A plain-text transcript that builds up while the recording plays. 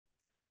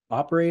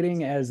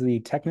operating as the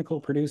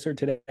technical producer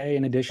today,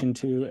 in addition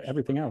to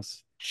everything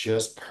else.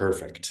 Just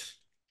perfect.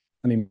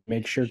 Let me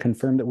make sure,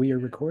 confirm that we are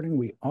recording.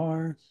 We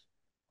are.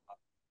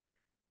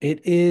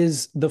 It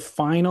is the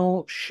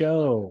final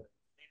show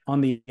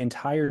on the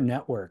entire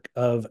network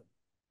of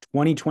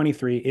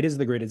 2023. It is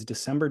the grid. It's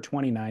December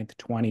 29th,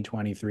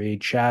 2023.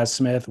 Chaz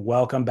Smith,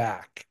 welcome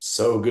back.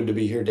 So good to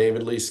be here,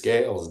 David Lee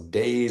Scales,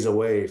 days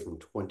away from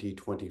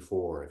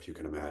 2024, if you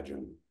can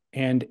imagine.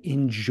 And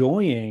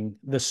enjoying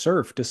the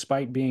surf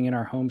despite being in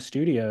our home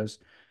studios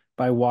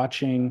by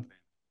watching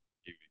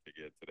To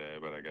get today,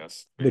 but I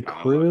guess we the kind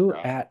of crew lucked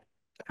out. at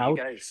You Couch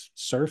guys,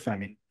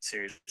 Surfing.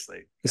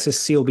 seriously. This is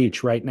Seal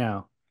Beach right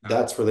now.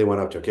 That's where they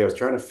went up to. Okay, I was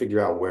trying to figure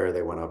out where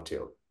they went up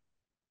to.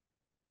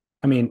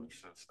 I mean,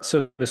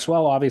 so the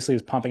swell obviously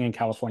is pumping in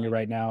California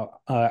right now.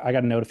 I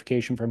got a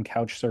notification from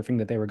Couch Surfing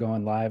that they were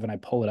going live, and I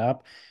pull it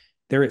up.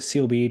 They're at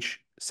Seal Beach,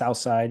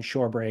 Southside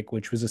Shore Break,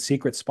 which was a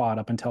secret spot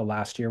up until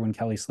last year when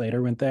Kelly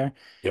Slater went there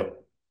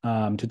Yep.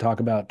 to talk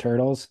about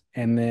turtles,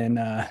 and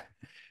then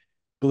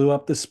blew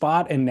up the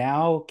spot. And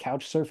now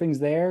Couch Surfing's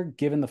there,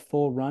 giving the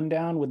full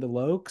rundown with the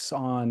Lokes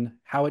on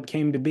how it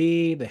came to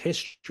be, the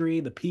history,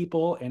 the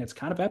people, and it's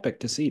kind of epic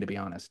to see, to be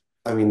honest.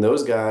 I mean,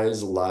 those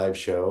guys live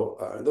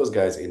show, those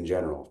guys in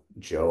general,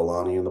 Joe,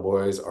 Alani, and the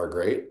boys are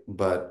great,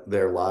 but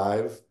their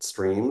live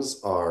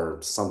streams are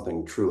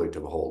something truly to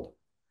behold.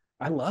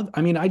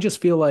 I mean, I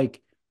just feel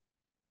like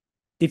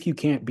if you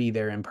can't be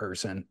there in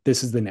person,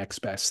 this is the next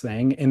best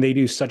thing. And they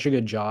do such a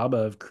good job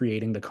of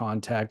creating the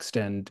context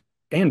and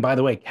by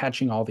the way,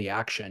 catching all the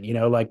action,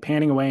 like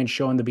panning away and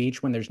showing the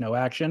beach when there's no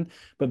action,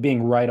 but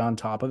being right on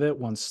top of it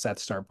once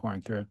sets start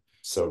pouring through.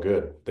 So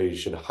good. They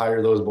should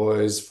hire those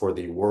boys for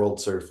the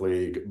World Surf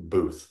League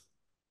booth.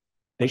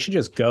 They should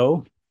just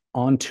go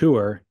on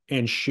tour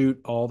and shoot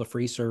all the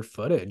free surf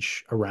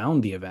footage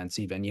around the events,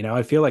 even.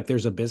 I feel like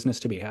there's a business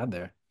to be had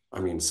there. I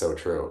mean, so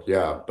true.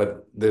 Yeah.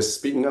 But this,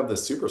 speaking of the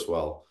super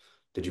swell,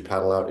 did you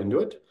paddle out into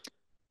it?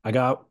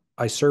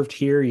 I surfed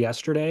here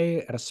yesterday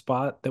at a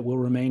spot that will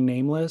remain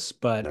nameless,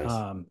 but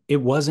Nice. it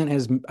wasn't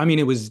as, I mean,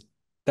 it was,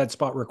 that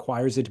spot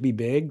requires it to be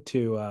big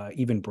to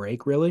even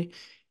break really,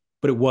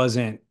 but it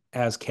wasn't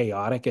as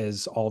chaotic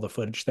as all the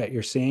footage that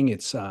you're seeing.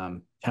 It's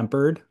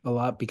tempered a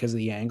lot because of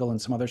the angle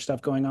and some other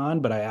stuff going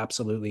on, but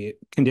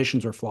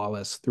conditions were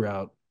flawless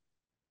throughout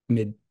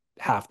mid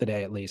half the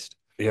day at least.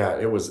 Yeah,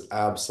 it was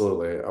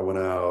absolutely. I went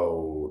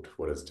out,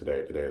 what is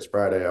today? Today is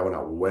Friday. I went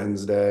out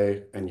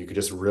Wednesday and you could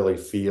just really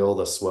feel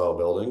the swell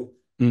building.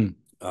 Mm.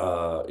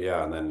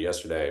 Yeah, and then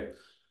yesterday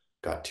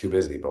got too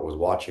busy, but was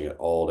watching it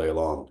all day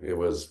long. It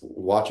was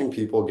watching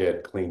people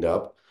get cleaned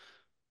up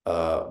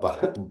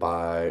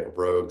by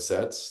rogue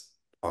sets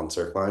on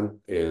Surfline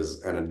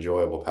is an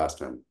enjoyable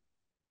pastime.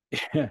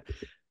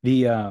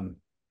 the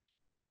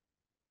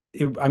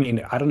I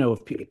mean, I don't know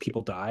if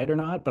people died or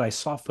not, but I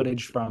saw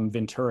footage from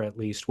Ventura at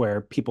least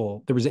where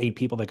there was 8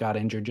 people that got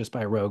injured just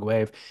by a rogue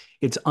wave.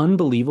 It's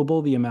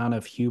unbelievable the amount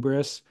of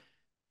hubris.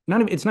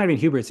 It's not even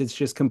hubris. It's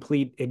just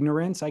complete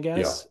ignorance, I Yeah,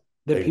 guess,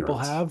 that people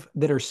ignorance. have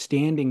that are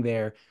standing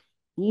there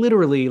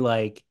literally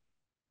like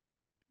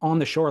on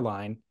the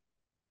shoreline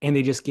and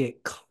they just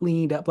get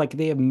cleaned up. Like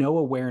they have no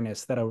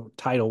awareness that a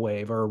tidal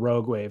wave or a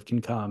rogue wave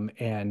can come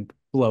and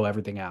blow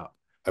everything out.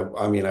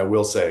 I mean, I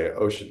will say,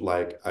 ocean,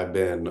 like I've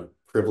been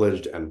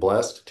privileged and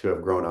blessed to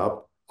have grown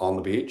up on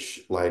the beach,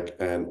 like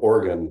and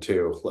Oregon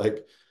too.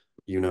 Like,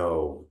 you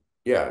know,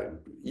 yeah,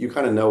 you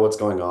kind of know what's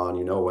going on.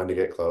 You know when to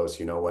get close.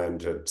 You know when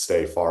to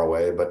stay far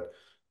away. But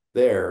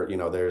there,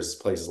 there's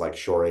places like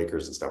Shore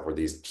Acres and stuff where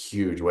these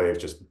huge waves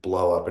just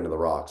blow up into the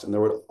rocks, and there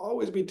would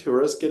always be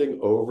tourists getting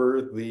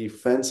over the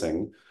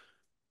fencing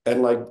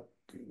and like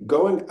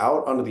going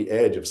out onto the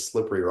edge of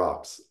slippery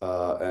rocks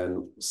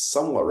and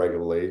somewhat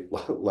regularly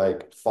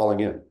like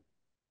falling in.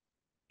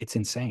 It's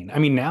insane. I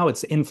mean, now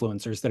it's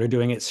influencers that are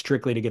doing it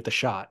strictly to get the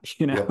shot.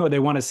 Yep. They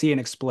want to see an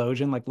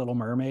explosion like Little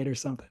Mermaid or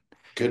something.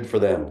 Good for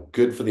them.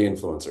 Good for the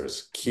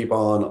influencers. Keep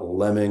on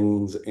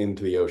lemmings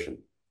into the ocean.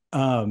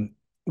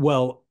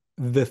 Well,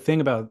 the thing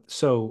about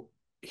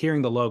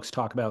hearing the Lokes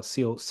talk about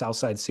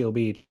Southside Seal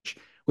Beach,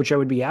 which I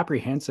would be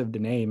apprehensive to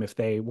name if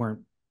they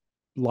weren't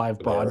live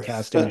There.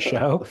 broadcasting a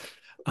show.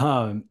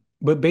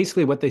 But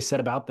basically, what they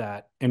said about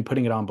that and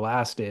putting it on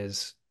blast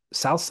is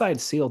Southside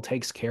Seal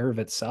takes care of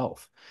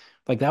itself.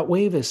 Like that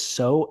wave is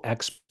so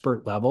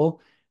expert level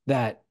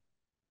that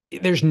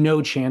there's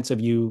no chance of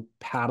you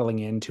paddling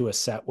into a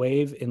set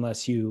wave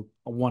unless you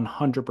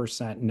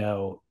 100%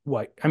 know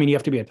what. I mean, you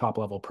have to be a top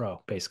level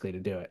pro basically to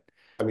do it.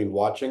 I mean,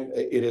 watching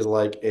it is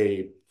like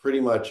a pretty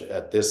much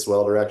at this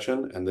swell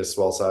direction and this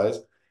swell size,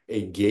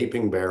 a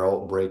gaping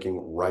barrel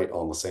breaking right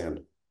on the sand.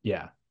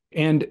 Yeah.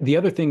 And the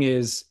other thing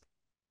is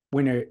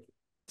when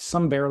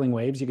some barreling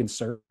waves you can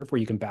surf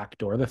where you can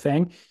backdoor the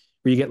thing,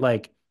 where you get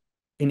like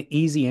an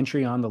easy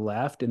entry on the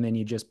left and then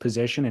you just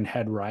position and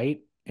head right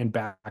and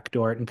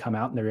backdoor it and come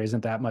out and there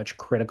isn't that much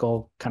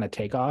critical kind of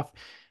takeoff.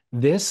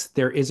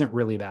 There isn't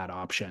really that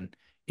option.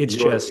 It's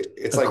just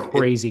It's a like it,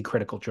 crazy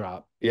critical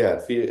drop. yeah,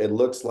 it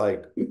looks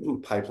like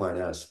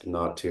pipeline-esque,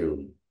 not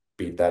to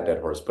beat that dead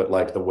horse, but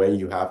like the way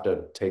you have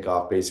to take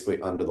off basically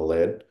under the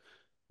lid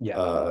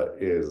Yeah.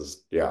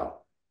 is yeah.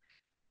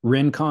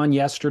 Rincon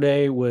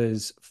yesterday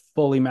was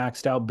fully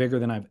maxed out, bigger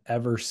than I've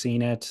ever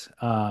seen it.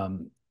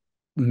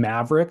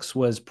 Mavericks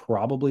was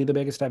probably the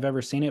biggest I've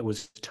ever seen it. It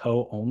was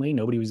tow only.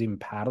 Nobody was even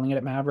paddling it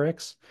at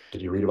Mavericks.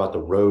 Did you read about the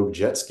Rogue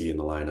jet ski in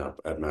the lineup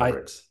at I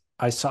Mavericks?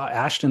 I saw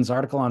Ashton's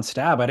article on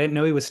Stab. I didn't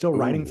know he was still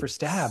writing for Ooh.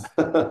 Stab.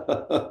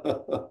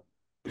 From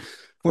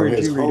Where'd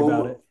his you read about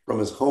home it? from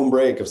his home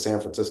break of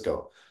San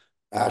Francisco.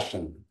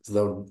 Ashton,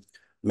 the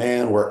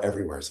man where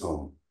everywhere's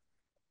home.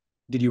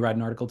 Did you write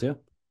an article too?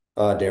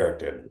 Derek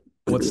did.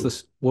 What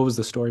was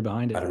the story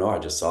behind I it? don't know. I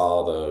just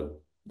saw the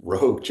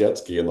Rogue jet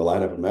ski in the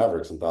lineup of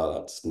Mavericks and thought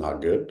that's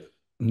not good.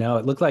 No,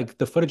 it looked like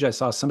the footage I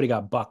saw, somebody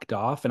got bucked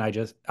off, and I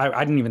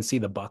didn't even see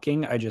the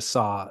bucking. I just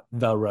saw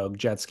the Rogue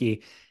jet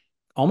ski,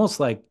 almost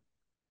like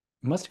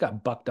must have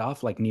got bucked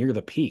off like near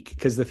the peak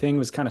because the thing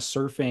was kind of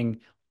surfing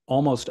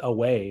almost a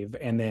wave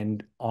and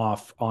then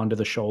off onto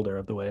the shoulder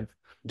of the wave.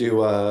 Do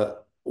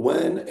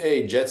when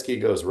a jet ski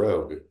goes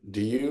rogue,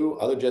 do you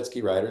other jet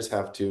ski riders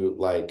have to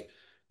like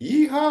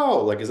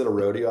yeehaw? Like is it a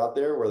rodeo out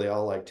there where they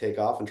all like take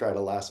off and try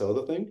to lasso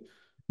the thing?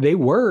 They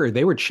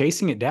were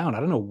chasing it down. I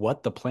don't know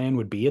what the plan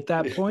would be at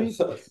that point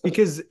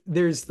because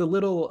there's the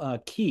little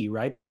key,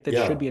 right, that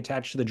should Yeah, be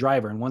attached to the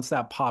driver. And once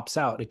that pops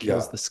out, it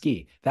kills yeah, the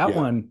ski. That yeah,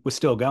 one was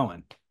still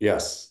going.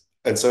 yes.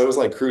 And so it was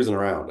like cruising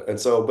around. And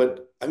so,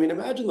 but I mean,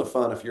 imagine the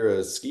fun if you're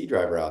a ski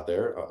driver out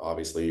there.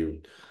 Obviously,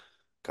 you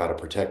got to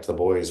protect the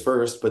boys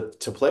first, but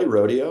to play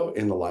rodeo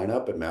in the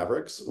lineup at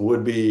Mavericks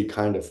would be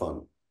kind of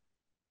fun.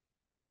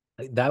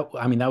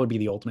 I mean, that would be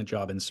the ultimate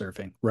job in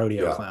surfing,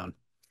 rodeo Yeah, clown.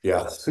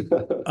 yeah,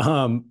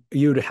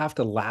 You'd have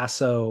to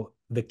lasso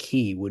the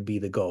key would be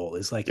the goal.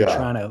 Is like you're yeah.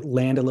 trying to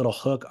land a little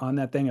hook on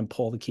that thing and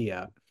pull the key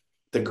out.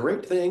 The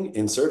great thing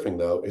in surfing,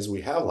 though, is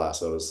we have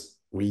lassos.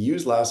 We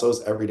use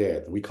lassos every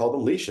day. We call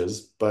them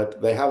leashes,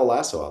 but they have a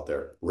lasso out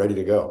there ready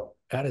to go.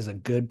 That is a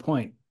good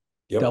point.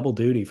 Yep. Double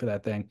duty for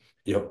that thing.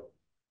 Yep.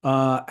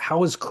 How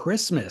was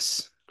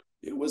Christmas?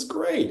 It was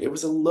great. It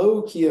was a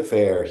low-key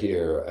affair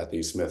here at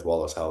the Smith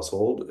Wallace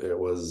household. It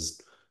was,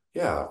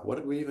 yeah, what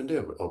did we even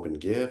do? Open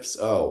gifts.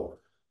 Oh,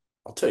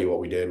 I'll tell you what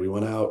we did. We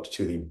went out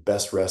to the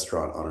best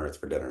restaurant on earth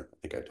for dinner. I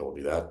think I told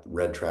you that.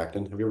 Red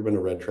Tracton. Have you ever been to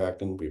Red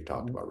Tracton? We've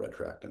talked about Red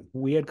Tracton.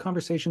 We had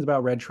conversations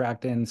about Red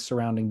Tracton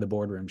surrounding the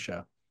boardroom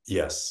show.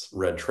 Yes,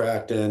 Red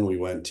Tracton. We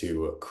went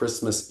to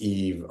Christmas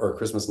Eve or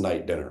Christmas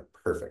night dinner.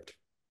 Perfect.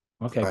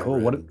 Okay, Prime cool.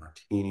 rib What and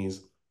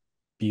martinis.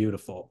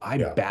 beautiful. Yeah.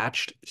 Dude,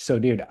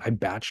 I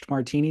batched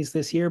martinis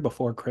this year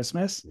before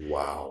Christmas.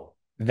 Wow.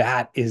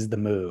 That is the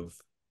move.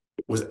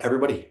 Was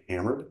everybody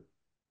hammered?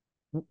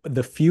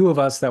 The few of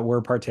us that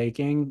were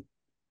partaking,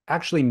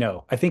 actually,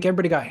 no. I think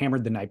everybody got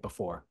hammered the night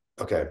before.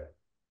 Okay.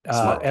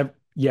 Smart.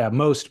 Yeah,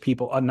 most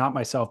people, not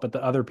myself, but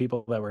the other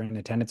people that were in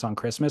attendance on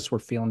Christmas were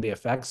feeling the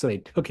effects, so they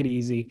took it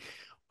easy.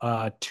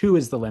 Two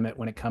is the limit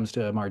when it comes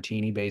to a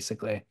martini,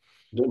 basically.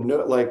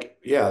 No, like,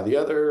 yeah, the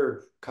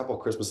other couple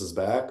Christmases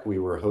back, we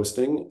were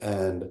hosting,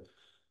 and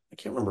I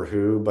can't remember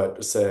who,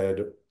 but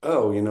said,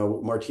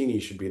 "Oh, martini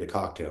should be the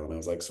cocktail." And I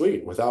was like,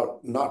 "Sweet,"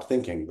 without not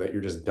thinking that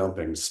you're just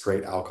dumping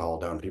straight alcohol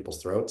down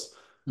people's throats.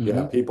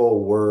 Yeah, Hmm.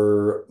 people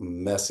were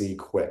messy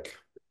quick.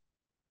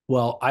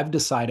 Well, I've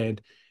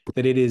decided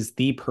that it is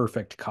the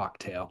perfect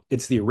cocktail.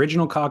 It's the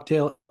original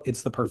cocktail.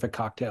 It's the perfect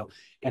cocktail.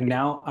 And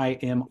now I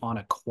am on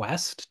a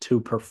quest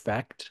to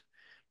perfect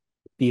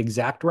the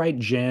exact right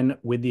gin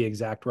with the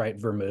exact right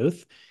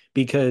vermouth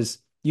because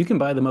you can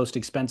buy the most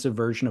expensive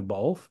version of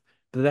both,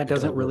 but that It doesn't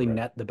doesn't work really right.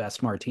 net the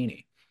best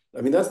martini.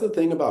 I mean, that's the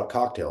thing about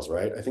cocktails,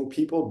 right? I think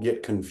people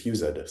get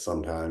confused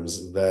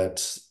sometimes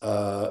that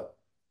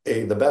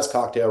the best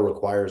cocktail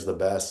requires the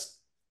best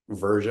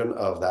version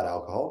of that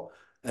alcohol,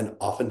 and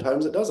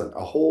oftentimes it doesn't. The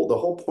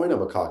whole point of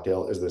a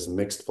cocktail is this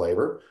mixed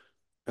flavor.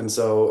 And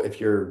so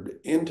if you're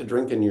into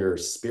drinking your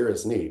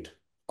spirits neat,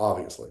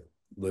 obviously,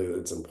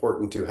 it's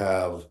important to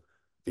have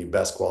the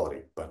best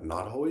quality, but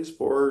not always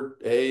for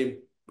a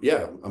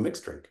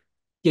mixed drink.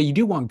 Yeah, you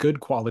do want good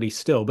quality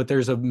still, but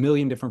there's a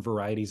million different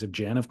varieties of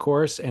gin, of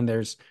course, and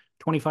there's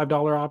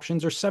 $25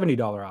 options or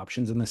 $70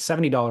 options, and the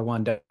 $70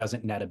 one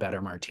doesn't net a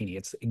better martini.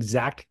 It's the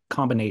exact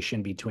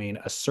combination between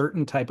a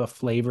certain type of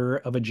flavor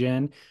of a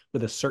gin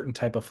with a certain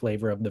type of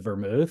flavor of the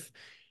vermouth.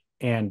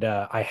 And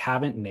I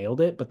haven't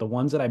nailed it, but the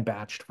ones that I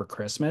batched for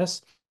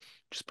Christmas,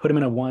 just put them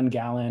in a 1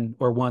 gallon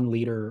or 1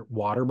 liter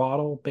water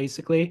bottle,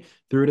 basically,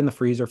 threw it in the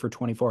freezer for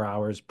 24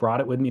 hours,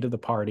 brought it with me to the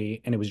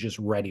party, and it was just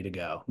ready to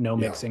go. No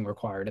Yeah. mixing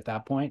required at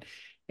that point.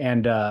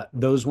 And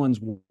those ones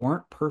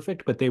weren't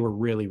perfect, but they were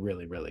really,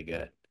 really, really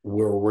good.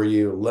 Where were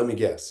you? Let me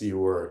guess. You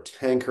were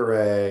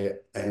Tanqueray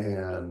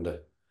and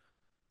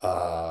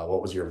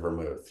what was your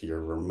vermouth?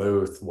 Your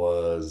vermouth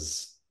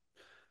was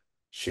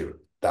shoot,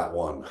 that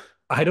one.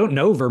 I don't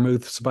know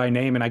vermouths by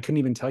name, and I couldn't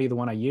even tell you the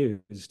one I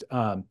used.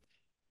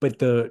 But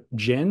the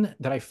gin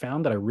that I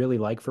found that I really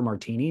like for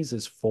martinis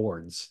is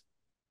Ford's.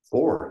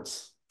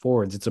 Ford's.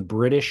 Ford's. It's a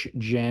British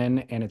gin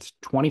and it's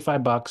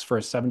 $25 for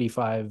a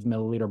 75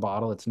 milliliter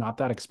bottle. It's not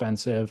that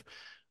expensive.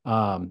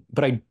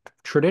 But I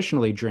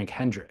traditionally drink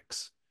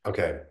Hendrix.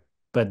 Okay.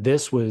 But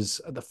this was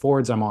the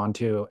Fords I'm on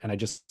to, and I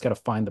just got to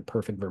find the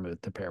perfect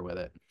vermouth to pair with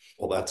it.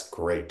 Well, that's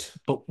great.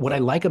 But what I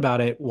That like about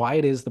it, why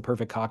it is the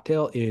perfect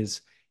cocktail,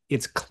 is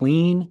it's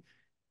clean.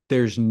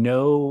 There's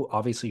no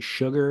obviously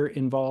sugar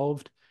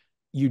involved.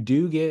 You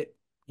do get,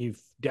 you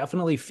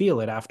definitely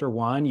feel it after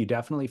one, you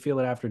definitely feel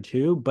it after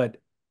two, but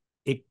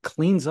it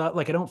cleans up.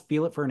 Like I don't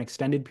feel it for an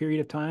extended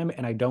period of time,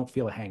 and I don't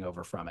feel a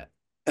hangover from it.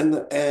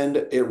 and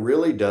it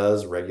really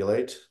does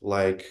regulate,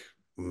 like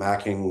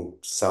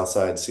macking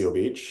Southside Seal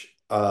Beach.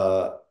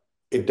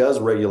 It does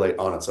regulate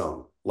on its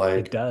own. It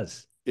Like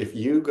does. if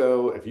you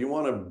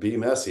want to be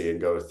messy and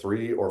go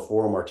 3 or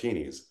 4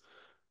 martinis,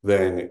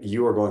 then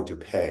you are going to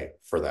pay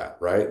for that,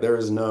 right? There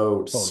is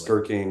no Totally.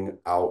 skirking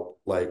out.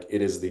 Like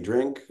it is the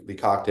drink, the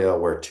cocktail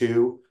where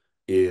two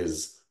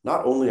is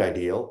not only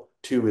ideal,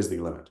 two is the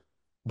limit.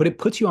 But it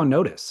puts you on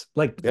notice.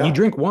 Like you Yeah.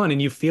 drink one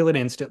and you feel it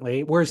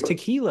instantly. Whereas Yep.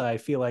 tequila, I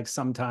feel like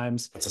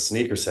sometimes, That's a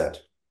sneaker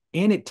set.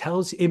 and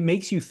it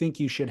makes you think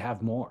you should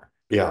have more.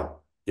 Yeah.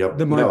 Yep.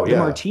 No, The yeah.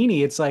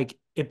 martini, it's like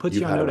it puts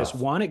You've you on had notice.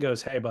 enough. One, it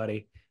goes, "Hey,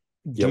 buddy,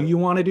 do Yep. you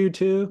want to do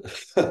two?"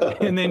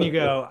 And then you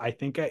go, "I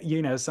think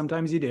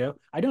sometimes you do.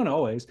 I don't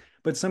always,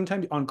 but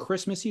sometimes on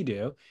Christmas you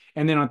do."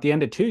 And then at the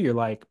end of two, you're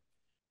like,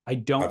 "I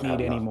don't I've had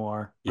need any enough.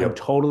 more. I'm Yep.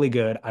 totally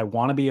good. I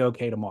want to be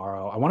okay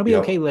tomorrow. I want to be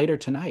okay Yep. later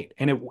tonight."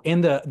 And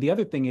the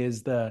other thing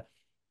is the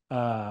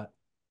uh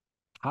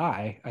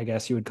high, I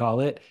guess you would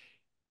call it,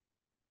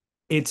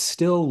 it's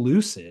still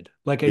lucid.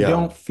 Like I Yeah.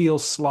 don't feel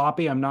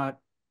sloppy. I'm not,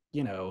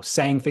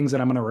 saying things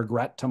that I'm going to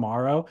regret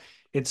tomorrow.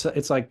 It's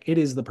like it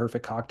is the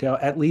perfect cocktail,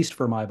 at least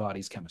for my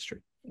body's chemistry.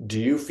 Do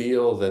you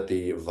feel that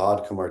the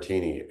vodka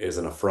martini is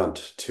an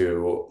affront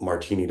to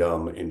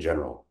martinidom in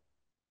general?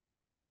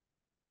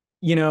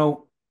 You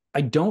know,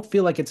 I don't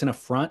feel like it's an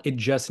affront. It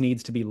just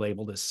needs to be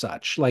labeled as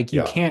such. Like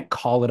you Yeah. can't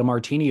call it a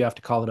martini. You have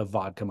to call it a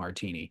vodka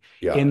martini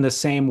Yeah. in the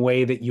same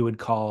way that you would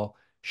call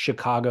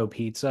Chicago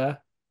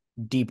pizza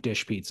deep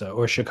dish pizza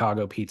or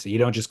Chicago pizza. You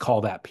don't just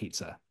call that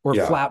pizza or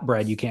Yeah.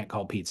 flatbread. You can't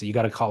call pizza. You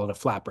got to call it a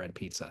flatbread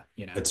pizza.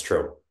 It's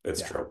true.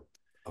 It's Yeah. true.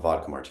 A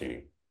vodka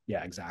martini.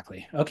 Yeah,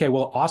 exactly. Okay.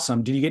 Well,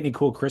 awesome. Did you get any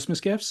cool Christmas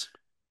gifts?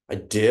 I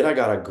did. I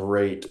got a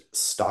great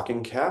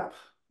stocking cap.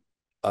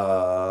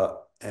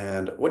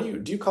 And what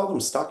do you call them?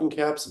 Stocking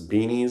caps,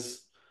 beanies?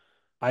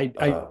 I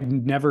Uh,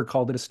 never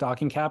called it a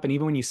stocking cap, and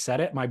even when you said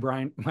it, my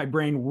brain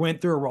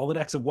went through a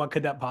Rolodex of what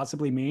could that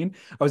possibly mean.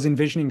 I was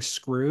envisioning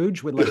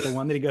Scrooge with like the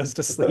one that he goes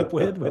to sleep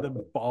with a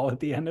ball at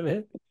the end of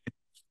it.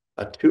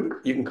 a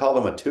toque. You can call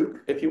them a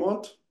toque if you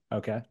want. That's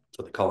Okay,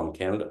 what they call them in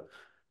Canada.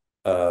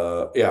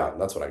 Yeah,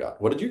 that's what I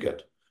got. What did you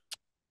get?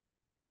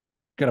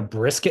 got a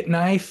brisket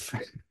knife.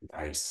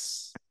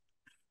 Nice.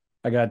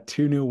 I got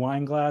two new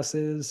wine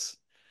glasses.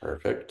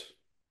 Perfect.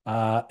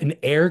 An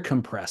air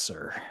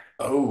compressor.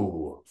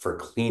 Oh, for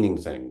cleaning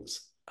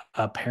things.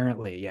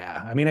 Apparently,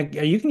 yeah. I mean,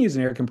 you can use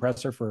an air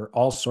compressor for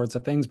all sorts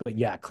of things, but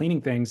yeah,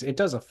 cleaning things, it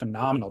does a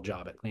phenomenal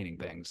job at cleaning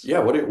things. Yeah,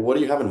 what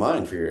do you have in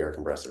mind for your air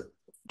compressor out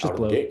Just of the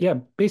blow, gate? yeah,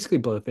 basically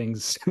blow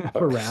things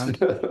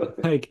around. Okay.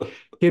 Like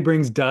kid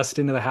brings dust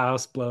into the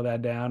house, blow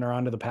that down or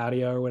onto the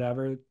patio or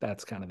whatever.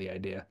 That's kind of the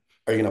idea.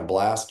 Are you gonna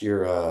blast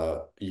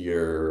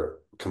your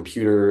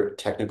computer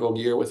technical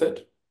gear with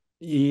it?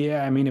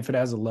 Yeah, I mean, if it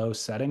has a low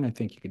setting, I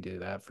think you could do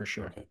that for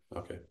sure. Okay,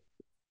 okay.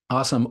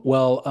 Awesome.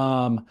 Well,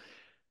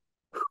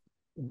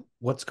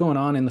 what's going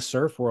on in the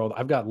surf world?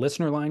 I've got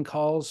listener line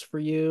calls for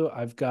you.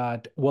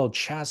 Well,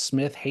 Chaz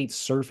Smith Hates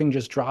Surfing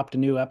just dropped a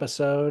new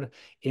episode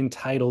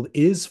entitled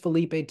Is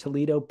Filipe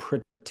Toledo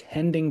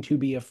Pretending to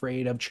Be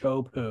Afraid of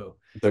Chopu?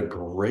 The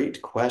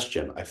great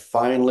question. I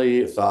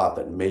finally thought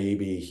that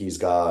maybe he's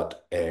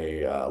got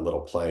a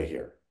little play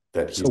here,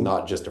 that he's So,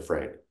 not just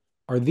afraid.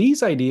 are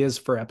these ideas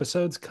for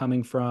episodes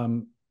coming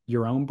from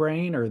your own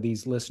brain or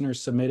these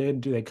listeners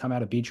submitted? Do they come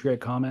out of Beach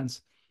Grit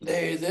comments?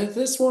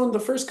 This one, the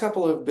first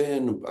couple have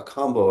been a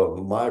combo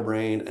of my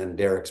brain and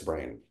Derek's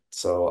brain.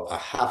 So a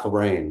half a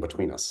brain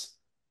between us.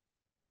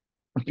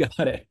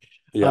 Got it.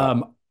 Yeah.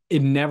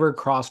 It never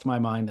crossed my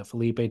mind that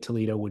Felipe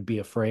Toledo would be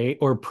afraid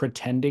or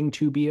pretending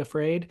to be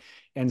afraid.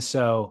 And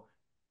so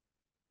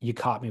you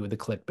caught me with the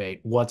clickbait.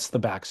 What's the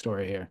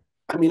backstory here?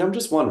 I mean, I'm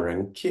just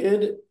wondering,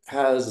 kid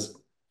has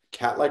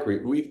cat-like re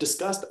we've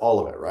discussed all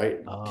of it,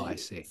 right? Oh, I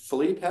see.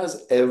 Philippe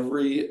has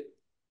every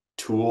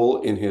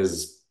tool in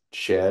his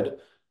shed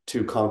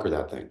to conquer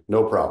that thing.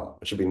 No problem.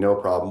 It should be no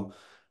problem.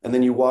 And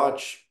then you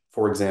watch,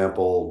 for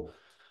example,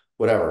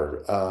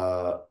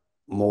 whatever,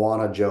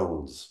 Moana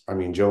Jones. I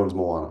mean, Jones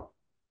Moana.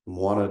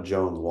 Moana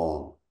Jones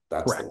Wong.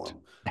 That's the Correct.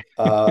 one.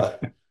 Uh,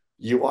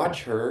 you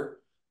watch her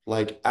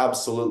like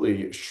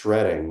absolutely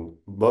shredding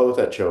both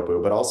at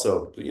Chopu, but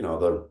also,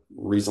 the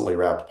recently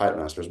wrapped Pipe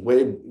Masters,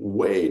 way,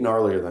 way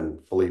gnarlier than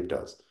Philippe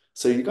does.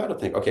 So you got to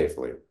think, okay,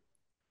 Philippe,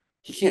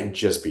 he can't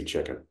just be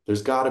chicken.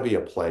 There's got to be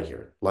a play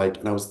here. Like,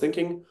 and I was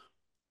thinking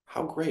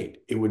how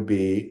great it would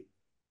be,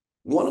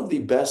 one of the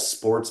best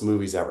sports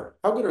movies ever.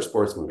 How good are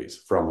sports movies?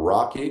 From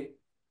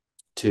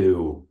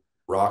to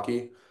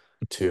Rocky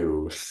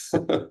to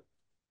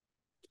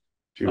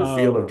to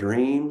Field Um, of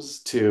Dreams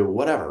to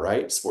whatever,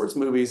 right? Sports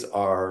movies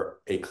are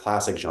a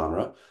classic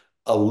genre.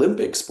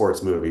 Olympic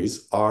sports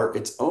movies are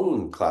its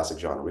own classic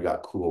genre. We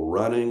got Cool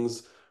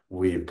Runnings,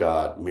 we've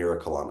got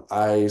Miracle on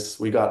Ice,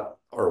 we got,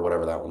 or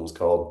whatever that one was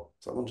called.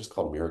 Is that one just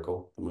called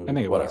Miracle, the I movie?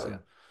 think it was, yeah.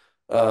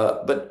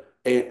 Whatever. But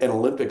an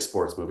Olympic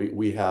sports movie,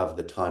 we have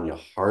the Tanya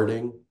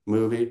Harding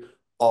movie,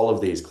 all of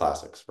these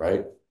classics,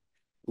 right?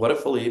 What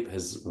if Philippe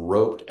has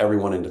roped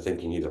everyone into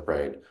thinking he's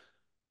afraid?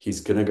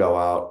 He's going to go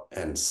out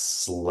and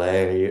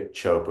slay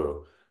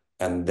Chopu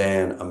and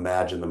then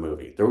imagine the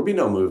movie. There would be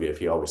no movie if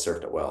he always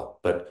surfed it well,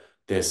 but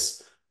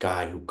this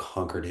guy who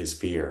conquered his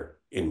fear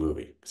in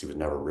movie because he was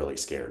never really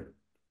scared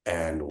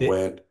and It,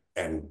 went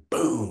and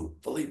boom,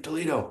 Filipe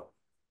Toledo.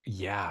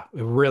 yeah,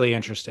 really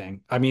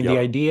interesting. I mean, the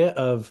Yep. idea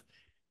of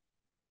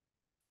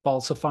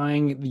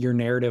falsifying your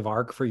narrative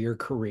arc for your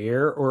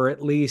career, or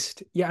at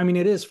least, yeah, I mean,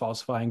 it is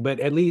falsifying, but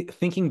at least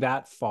thinking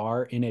that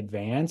far in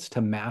advance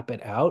to map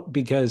it out.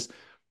 Because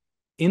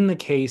in the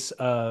case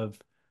of,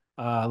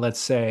 let's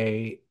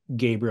say,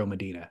 Gabriel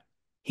Medina,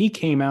 he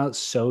came out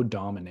so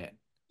dominant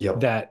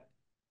Yep. that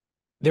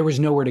there was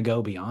nowhere to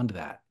go beyond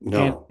that.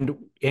 And No.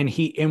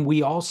 and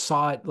we all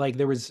saw it, like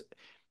there was,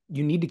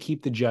 you need to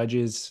keep the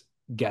judges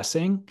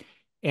guessing.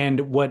 And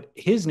what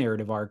his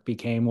narrative arc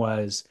became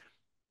was,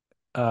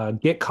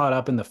 get caught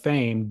up in the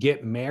fame,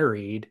 get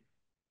married,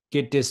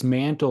 get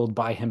dismantled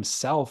by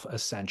himself,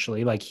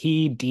 essentially. Like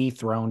he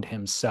dethroned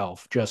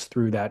himself just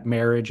through that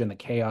marriage and the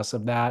chaos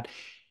of that.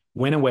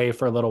 Went away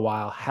for a little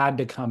while, had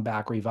to come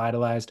back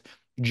revitalized.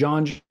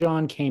 John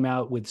came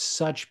out with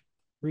such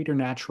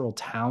preternatural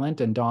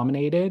talent and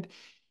dominated.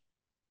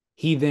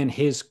 He then,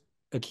 his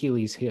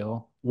Achilles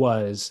heel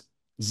was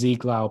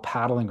Zeke Lau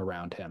paddling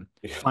around him,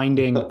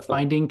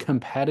 finding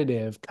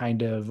competitive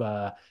kind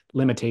of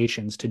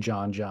limitations to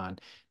John.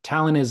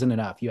 Talent isn't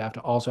enough. You have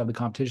to also have the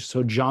competition.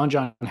 So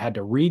John had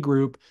to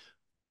regroup,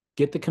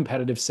 get the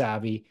competitive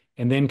savvy,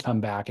 and then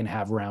come back and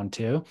have round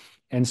two.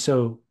 And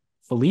so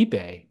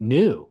Felipe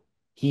knew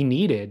he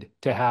needed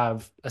to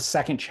have a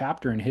second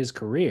chapter in his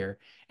career,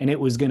 and it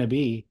was going to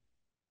be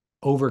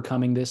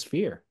overcoming this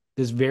fear,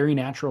 this very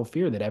natural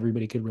fear that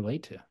everybody could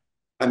relate to.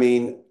 I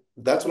mean,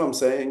 that's what I'm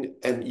saying.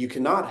 And you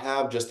cannot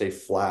have just a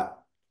flat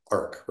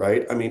arc,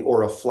 right? I mean,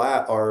 or a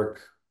flat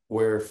arc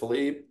where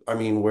Philippe, I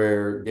mean,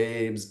 where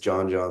Gabe's,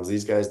 Johns,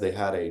 these guys, they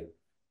had a,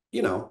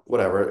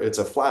 whatever. It's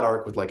a flat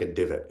arc with like a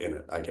divot in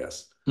it, I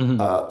guess.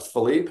 Mm-hmm.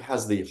 Philippe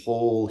has the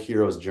whole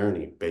hero's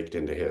journey baked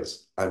into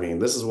his. I mean,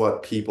 this is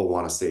what people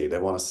want to see. They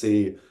want to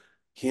see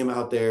him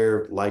out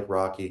there like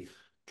Rocky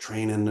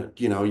training,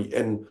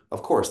 and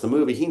of course, the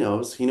movie he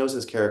knows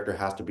his character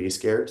has to be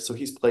scared, so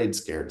he's played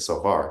scared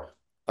so far.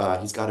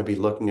 He's got to be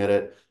looking at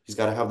it. He's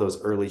got to have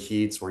those early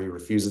heats where he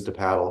refuses to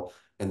paddle,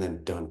 and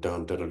then dun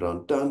dun dun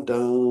dun dun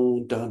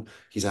dun dun.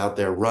 He's out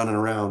there running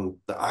around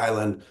the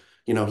island.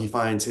 He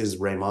finds his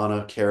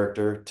Raymana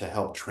character to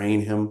help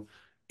train him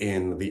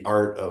in the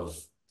art of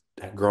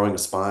growing a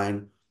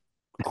spine.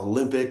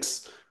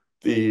 Olympics,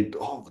 the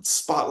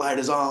spotlight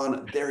is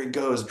on. There he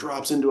goes,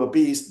 drops into a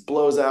beast,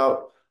 blows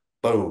out,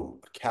 boom,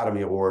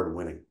 Academy Award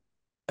winning.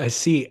 I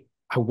see.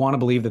 I want to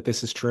believe that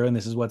this is true and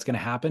this is what's going to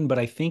happen. But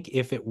I think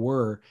if it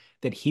were,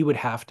 that he would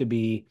have to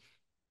be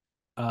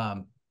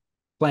um,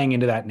 playing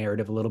into that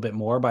narrative a little bit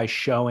more by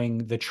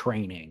showing the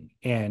training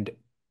and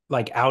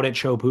like out at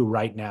Chopu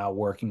right now,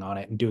 working on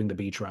it and doing the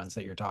beach runs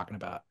that you're talking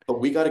about. But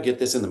we got to get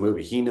this in the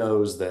movie. He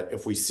knows that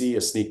if we see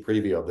a sneak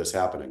preview of this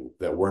happening,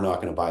 that we're not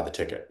going to buy the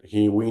ticket.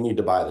 We need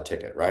to buy the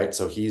ticket, right?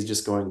 So he's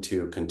just going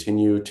to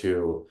continue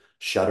to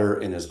shudder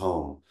in his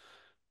home,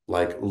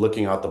 like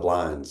looking out the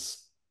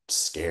blinds,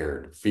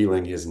 scared,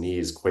 feeling his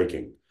knees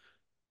quaking,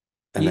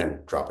 and Ye- then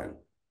drop in.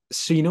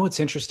 So what's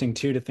interesting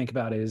too to think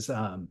about is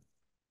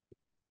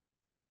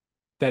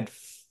that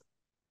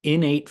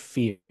innate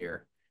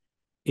fear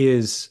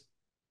is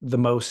the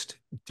most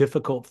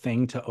difficult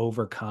thing to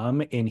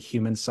overcome in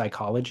human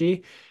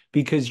psychology,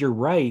 because you're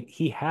right,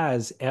 he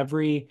has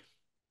every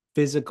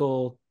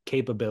physical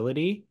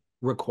capability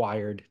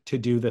required to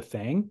do the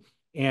thing,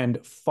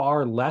 and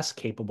far less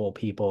capable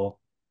people,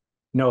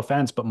 no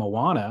offense, but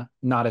Moana,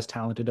 not as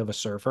talented of a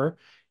surfer,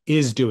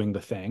 is doing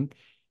the thing.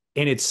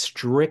 And it's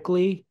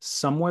strictly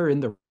somewhere in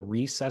the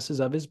recesses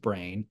of his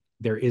brain,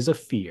 there is a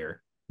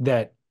fear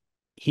that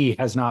he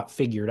has not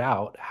figured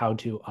out how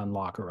to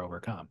unlock or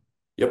overcome.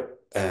 Yep.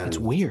 It's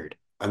And weird.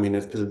 I mean,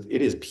 it's because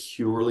it is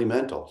purely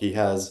mental. He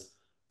has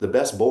the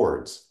best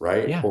boards,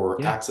 right? Yeah. Or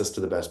Yeah. access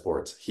to the best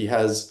boards. He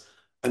has,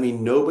 I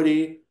mean,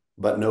 nobody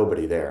but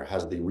nobody there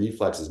has the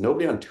reflexes.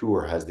 Nobody on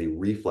tour has the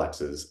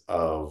reflexes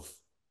of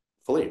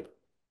Philippe,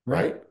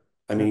 Right. right?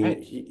 I mean,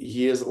 Right.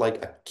 he is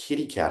like a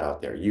kitty cat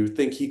out there. You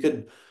think he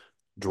could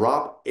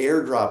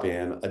airdrop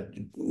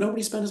in.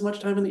 Nobody spent as much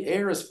time in the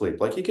air as Philippe.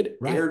 Like he could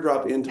Right.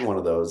 airdrop into one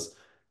of those,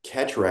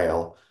 catch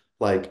rail,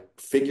 like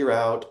figure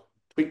out,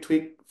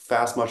 tweak,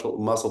 fast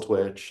muscle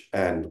twitch,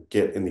 and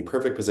get in the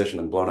perfect position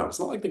and blown up. It's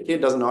not like the kid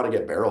doesn't know how to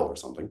get barreled or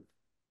something.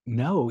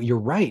 No, you're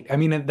right. I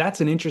mean, that's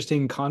an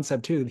interesting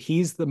concept too.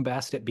 He's the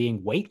best at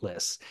being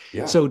weightless.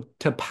 Yeah, So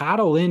to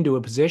paddle into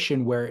a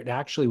position where it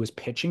actually was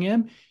pitching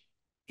him,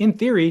 in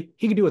theory,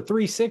 he could do a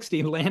 360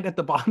 and land at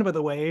the bottom of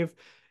the wave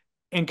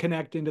and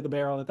connect into the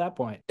barrel at that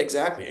point.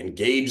 exactly.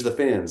 Engage the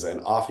fins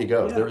and off he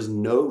goes. There Yeah. was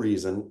no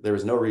reason. There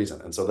was no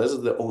reason. And so this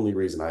is the only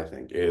reason I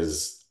think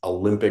is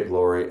Olympic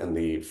glory and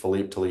the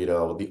Filipe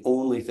Toledo. The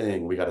only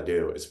thing we got to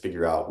do is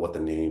figure out what the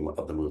name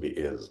of the movie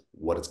is,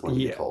 what it's going to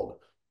be Yeah. called.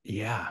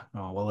 Yeah.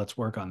 Oh, well, let's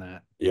work on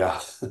that. Yeah.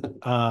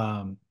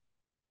 Um,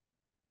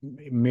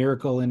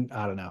 Miracle and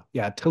I don't know.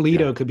 Yeah, Yeah.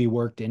 Toledo could be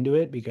worked into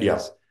it Yeah.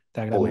 because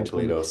that could have Holy multiple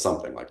Toledo,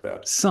 something like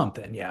that.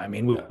 something. Yeah, I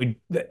mean,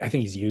 Yeah. I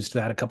think he's used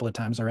that a couple of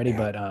times already.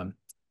 Yeah.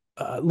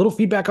 But little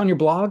feedback on your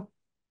blog.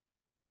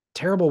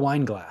 Terrible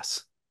wine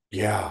glass.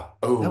 Yeah.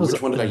 Oh, That was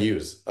which one did I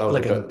use? Oh,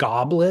 like a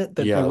goblet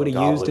that they yeah, would the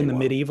have used in gobblety the one.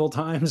 medieval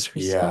times or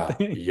Yeah.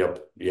 something. Yep.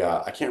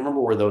 Yeah. I can't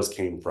remember where those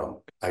came from.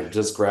 I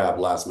just grabbed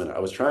last minute. I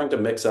was trying to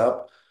mix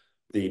up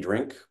the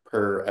drink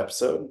per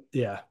episode.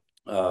 Yeah.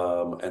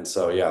 And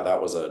so yeah,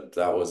 that was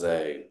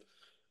a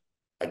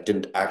I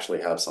didn't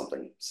actually have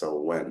something. So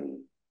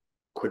when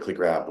quickly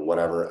grabbed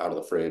whatever out of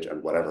the fridge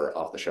and whatever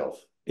off the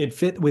shelf. It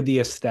fit with the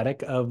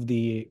aesthetic of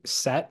the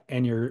set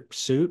and your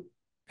suit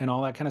and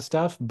all that kind of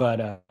stuff. But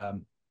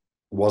in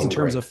Wasn't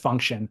terms great. of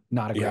function,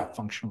 not a Yeah. great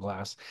functional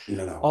glass.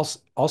 No, no.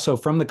 Also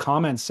from the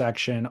comments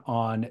section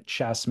on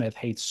Chas Smith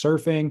hates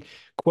surfing,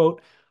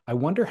 quote, I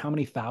wonder how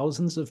many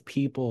thousands of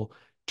people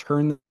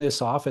turn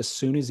this off as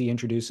soon as he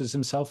introduces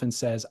himself and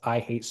says, I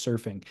hate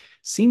surfing.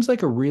 Seems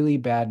like a really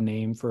bad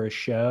name for a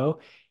show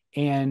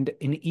and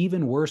an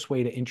even worse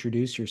way to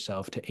introduce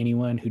yourself to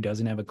anyone who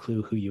doesn't have a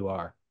clue who you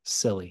are.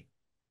 Silly.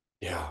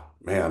 Yeah,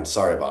 man,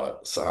 sorry about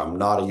it. So I'm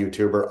not a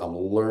YouTuber.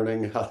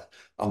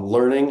 I'm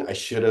learning. I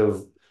should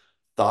have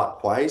thought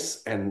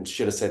twice and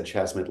should have said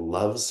Chasmith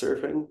loves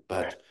surfing,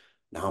 but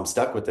now I'm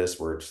stuck with this.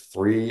 We're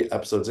 3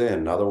 episodes in,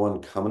 another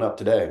one coming up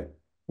today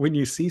When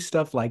you see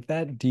stuff like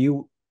that, do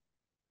you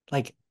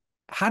like,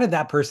 how did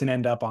that person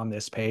end up on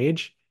this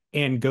page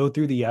and go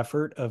through the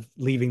effort of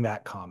leaving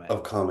that comment?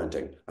 of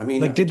commenting. I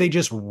mean, Like, did they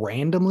just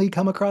randomly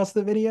come across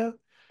the video?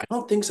 I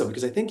don't think so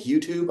because I think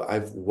YouTube,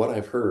 what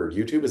I've heard,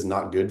 YouTube is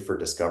not good for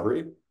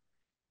discovery.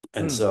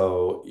 And Hmm.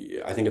 so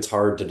I think it's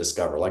hard to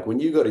discover. Like when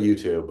you go to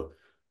YouTube,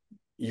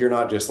 you're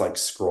not just like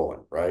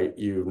scrolling, right?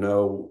 You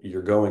know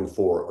you're going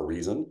for a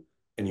reason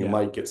and you Yeah.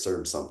 might get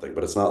served something,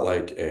 but it's not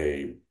like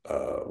a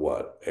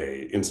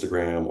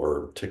Instagram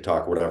or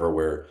TikTok or whatever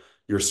where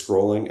you're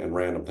scrolling and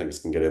random things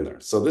can get in there.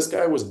 So this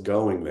guy was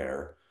going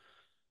there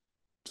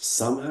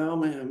somehow,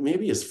 man,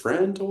 maybe his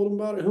friend told him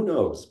about it. Who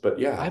knows? But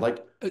yeah, I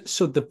like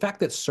so the fact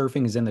that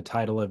surfing is in the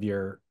title of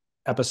your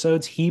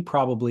episodes, he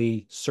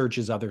probably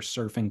searches other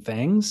surfing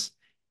things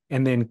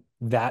and then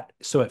that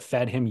so it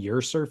fed him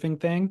your surfing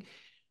thing.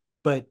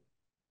 But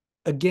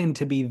again,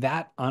 to be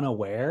that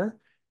unaware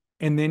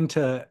and then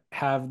to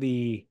have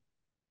the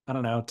I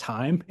don't know,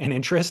 time and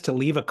interest to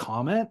leave a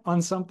comment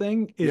on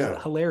something is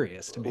yeah,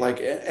 hilarious to me. like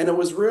and it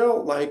was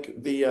real like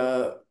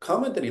the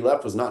comment that he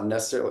left was not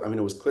necessarily, I mean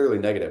it was clearly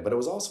negative, but it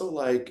was also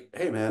like,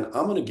 hey man,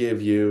 I'm going to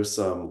give you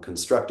some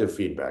constructive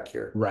feedback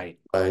here. Right.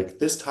 Like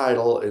this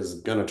title is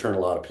going to turn a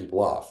lot of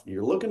people off.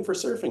 You're looking for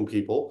surfing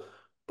people,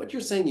 but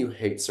you're saying you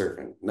hate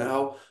surfing.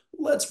 Now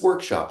let's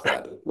workshop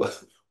that.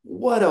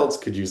 What else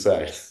could you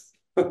say?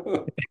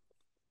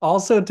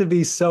 Also, to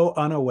be so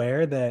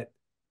unaware that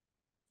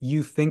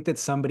you think that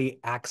somebody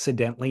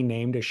accidentally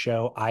named a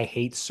show I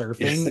hate Yes.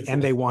 surfing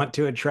and they want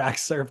to attract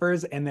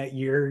surfers and that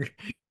you're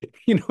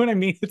you know what I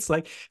mean? It's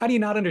like, how do you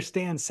not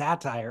understand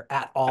satire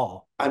at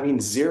all? I mean,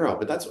 zero,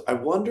 but I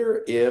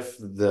wonder if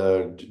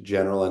the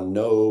general, and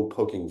no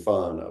poking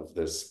fun of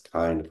this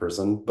kind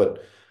person,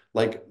 but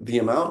like the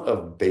amount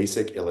of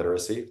basic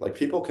illiteracy, like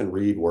people can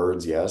read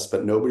words, yes,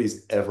 but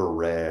nobody's ever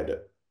read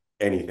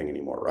anything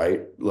anymore,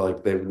 right?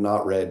 Like they've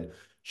not read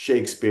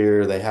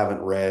Shakespeare, they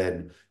haven't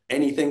read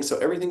anything. So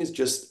everything is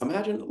just,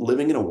 imagine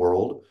living in a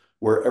world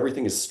where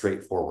everything is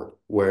straightforward,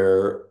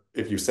 where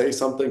if you say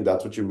something,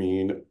 that's what you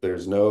mean.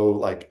 There's no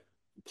like,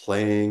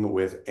 playing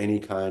with any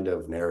kind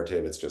of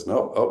narrative. It's just,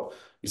 no, oh,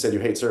 you said you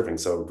hate surfing.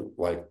 So,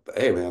 like,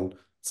 hey, man,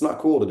 it's not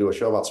cool to do a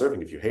show about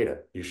surfing if you hate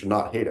it. You should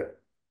not hate it.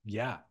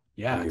 Yeah.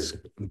 Yeah. It's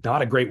Weird.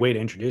 not a great way to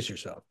introduce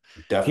yourself.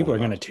 People Definitely are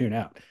going to not. tune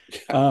out.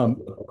 Yeah.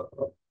 Um,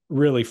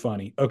 Really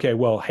funny. Okay,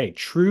 well, hey,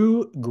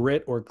 true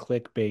grit or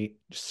clickbait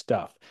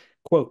stuff.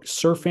 Quote,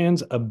 surf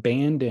fans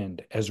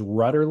abandoned as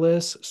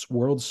rudderless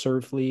World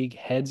Surf League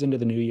heads into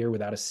the new year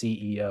without a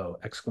CEO,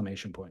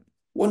 exclamation point.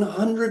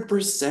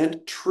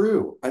 100%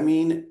 true. I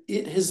mean,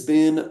 it has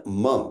been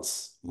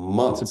months,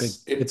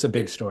 months. It's a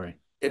big story.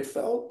 It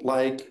felt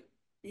like,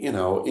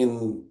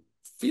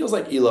 feels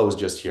like Elo was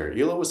just here.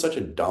 Elo was such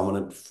a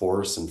dominant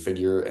force and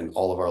figure in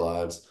all of our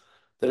lives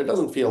that it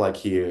doesn't feel like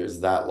he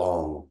is that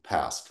long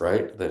past,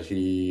 right? That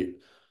he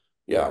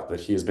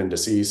has been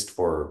deceased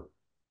for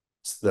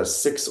the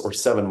 6 or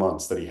 7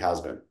 months that he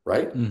has been,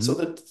 right? So Hmm.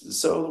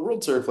 the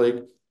World Surf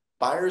League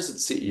fires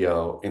its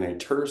CEO in a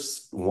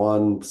terse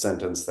one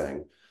sentence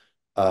thing,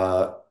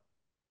 uh,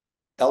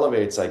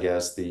 elevates, I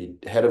guess, the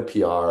head of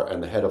PR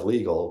and the head of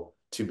legal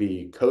to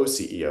be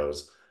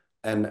co-CEOs.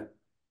 And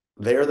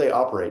there they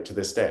operate to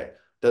this day.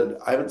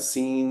 I haven't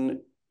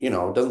seen,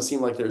 it doesn't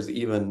seem like there's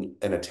even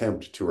an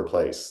attempt to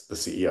replace the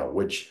CEO,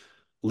 which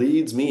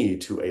leads me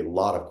to a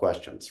lot of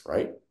questions,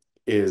 right?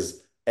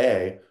 Is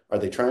A, are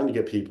they trying to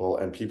get people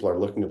and people are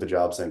looking at the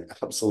job saying,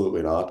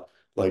 absolutely not.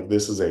 Like,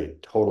 this is a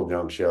total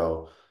junk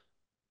show.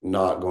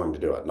 Not going to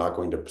do it. Not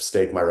going to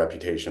stake my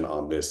reputation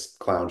on this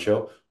clown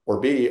show. Or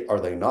B, are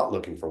they not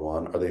looking for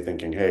one? Are they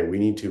thinking, hey, we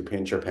need to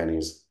pinch our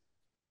pennies,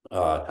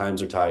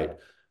 times are tight.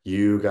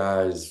 You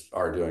guys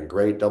are doing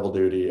great double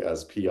duty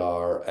as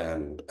PR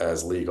and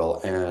as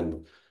legal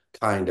and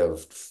kind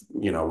of,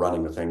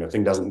 running the thing. The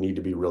thing doesn't need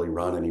to be really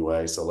run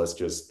anyway. So let's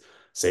just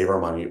save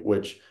our money,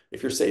 which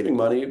if you're saving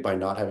money by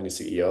not having a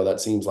CEO, that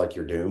seems like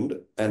you're doomed.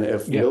 And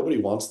if Yeah. nobody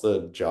wants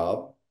the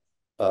job,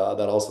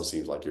 that also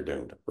seems like you're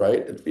doomed, right?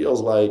 It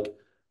feels like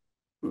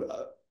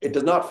it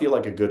does not feel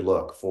like a good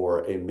look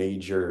for a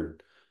major,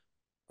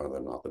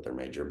 well, not that they're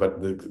major,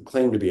 but the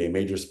claim to be a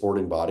major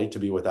sporting body to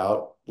be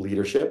without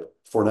leadership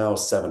for now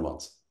 7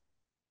 months.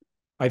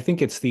 I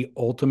think it's the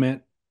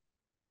ultimate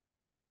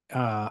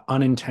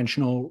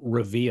unintentional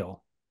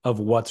reveal of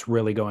what's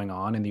really going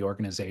on in the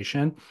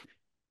organization.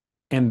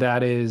 And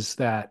that is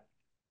that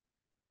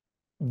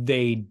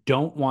they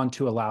don't want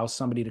to allow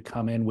somebody to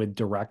come in with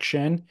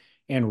direction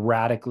and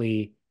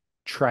radically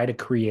try to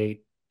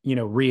create,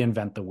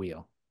 reinvent the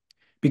wheel,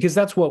 because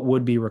that's what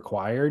would be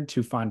required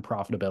to find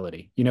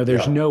profitability.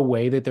 There's Yeah, no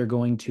way that they're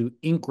going to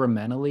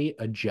incrementally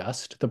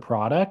adjust the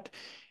product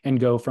and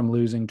go from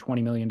losing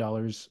 $20 million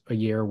a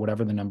year,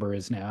 whatever the number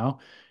is now,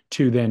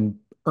 to then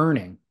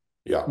earning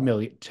yeah,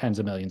 tens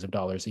of millions of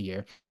dollars a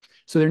year.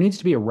 So there needs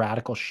to be a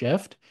radical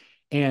shift.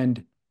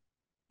 And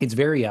it's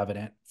very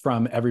evident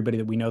from everybody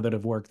that we know that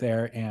have worked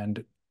there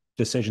and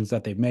decisions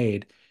that they've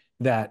made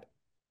that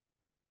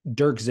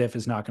Dirk Ziff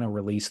is not going to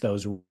release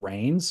those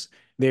reins.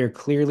 They're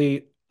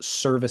clearly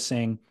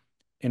servicing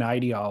an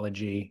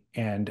ideology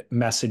and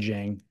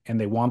messaging, and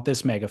they want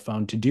this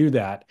megaphone to do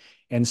that.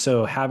 And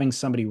so having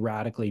somebody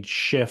radically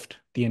shift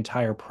the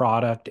entire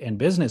product and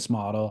business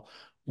model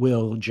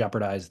will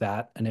jeopardize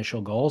that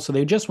initial goal. So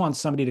they just want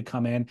somebody to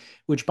come in,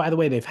 which, by the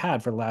way, they've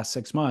had for the last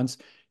 6 months,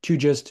 to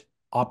just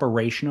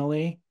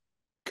operationally take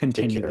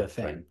continue care the of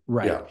the thing. thing.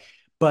 Right. Yeah,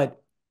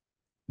 But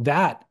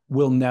that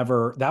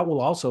will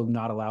also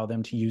not allow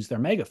them to use their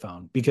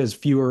megaphone because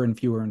fewer and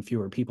fewer and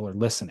fewer people are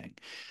listening.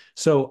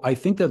 So I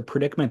think the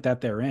predicament that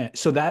they're in,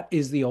 so that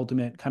is the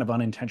ultimate kind of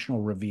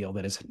unintentional reveal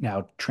that has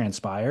now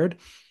transpired.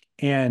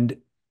 And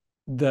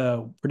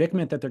the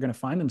predicament that they're going to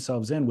find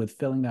themselves in with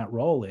filling that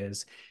role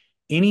is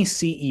any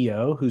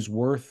CEO who's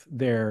worth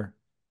their,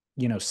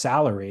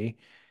 salary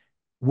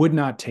would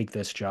not take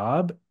this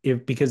job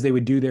if because they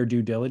would do their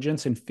due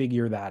diligence and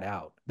figure that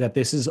out. That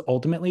this is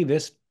ultimately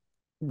this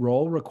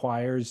role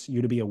requires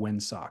you to be a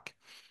windsock.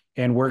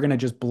 And we're going to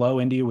just blow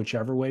into you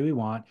whichever way we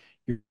want.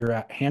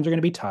 Your hands are going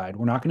to be tied.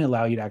 We're not going to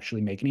allow you to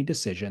actually make any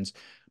decisions,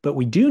 but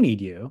we do need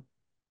you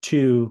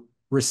to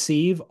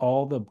receive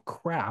all the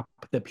crap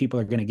that people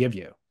are going to give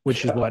you,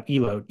 which is yeah, what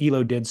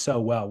Elo did so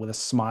well with a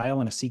smile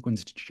and a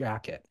sequins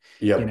jacket,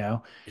 you yep.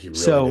 know? He really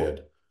So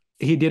did.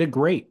 he did it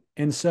great.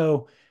 And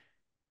so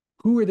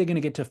who are they going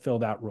to get to fill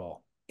that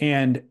role?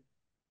 And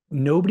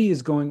nobody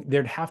is going,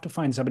 they'd have to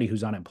find somebody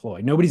who's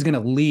unemployed. Nobody's going to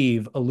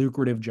leave a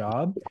lucrative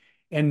job.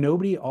 And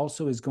nobody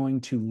also is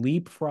going to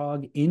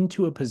leapfrog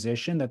into a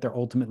position that they're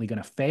ultimately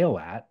going to fail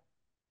at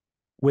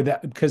with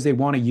that because they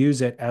want to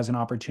use it as an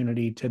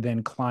opportunity to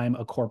then climb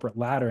a corporate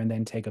ladder and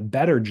then take a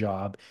better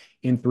job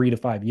in 3 to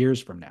 5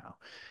 years from now. I mean,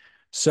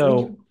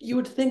 So, you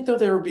would think though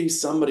there would be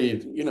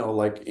somebody,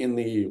 like in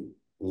the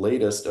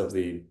latest of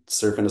the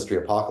surf industry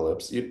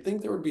apocalypse, you'd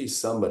think there would be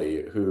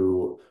somebody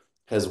who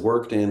has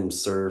worked in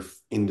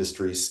surf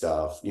industry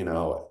stuff,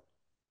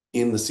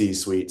 in the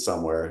C-suite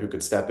somewhere who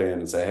could step in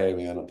and say, "Hey,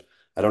 man,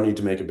 I don't need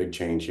to make a big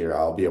change here.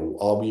 I'll be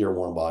your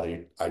warm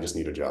body. I just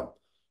need a job."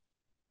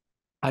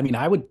 I mean,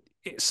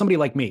 somebody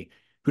like me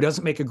who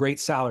doesn't make a great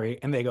salary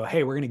and they go,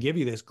 "Hey, we're going to give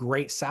you this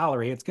great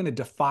salary. It's going to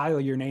defile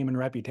your name and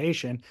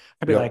reputation."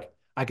 I'd be Yep. like,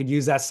 I could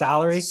use that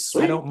salary.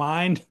 I don't Sweet.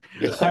 mind.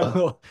 I Yeah.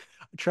 will,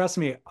 trust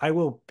me, I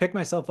will pick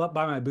myself up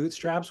by my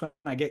bootstraps when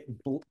I get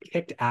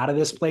kicked out of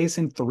this place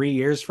in 3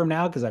 years from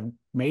now because I've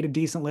made a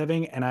decent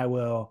living and I'm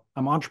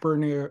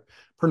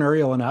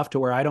entrepreneurial enough to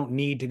where I don't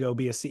need to go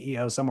be a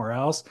CEO somewhere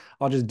else.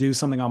 I'll just do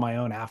something on my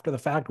own after the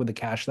fact with the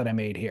cash that I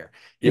made here.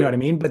 You know what I Yep.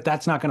 mean? But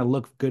that's not going to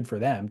look good for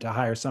them to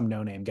hire some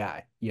no-name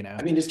guy.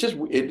 I mean,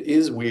 it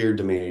is weird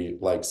to me.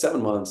 Like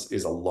 7 months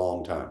is a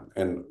long time,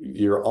 and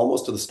you're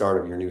almost to the start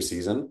of your new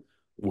season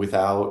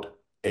without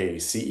a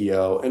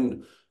CEO,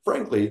 and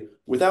frankly,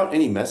 without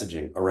any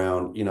messaging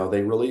around.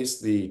 They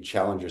released the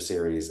Challenger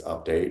Series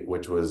update,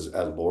 which was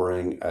as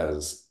boring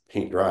as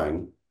paint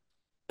drying,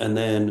 and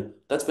then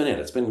that's been it.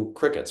 It's been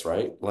crickets,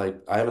 right? Like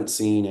I haven't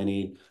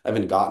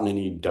gotten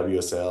any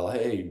WSL.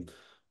 Hey,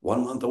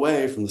 1 month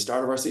away from the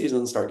start of our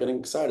season, start getting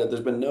excited.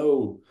 There's been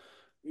no.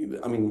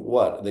 I mean,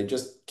 what? They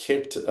just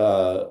kicked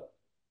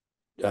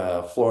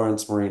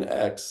Florence Marine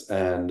X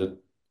and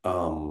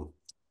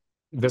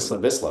was it Visla.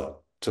 Visla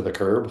to the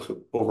curb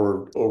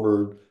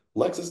over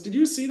Lexus. Did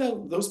you see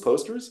those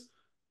posters?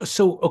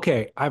 So,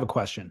 okay, I have a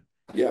question.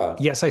 Yeah.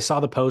 Yes, I saw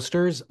the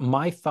posters.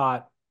 My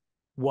thought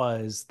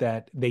was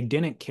that they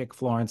didn't kick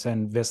Florence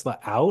and Visla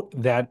out,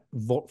 that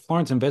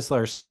Florence and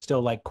Visla are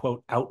still like,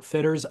 quote,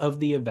 outfitters of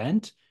the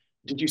event,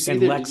 Did you see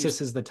and that? Did you?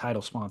 Lexus is the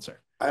title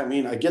sponsor. I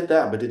mean, I get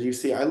that, but did you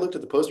see? I looked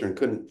at the poster and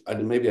couldn't.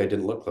 Maybe I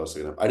didn't look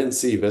closely enough. I didn't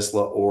see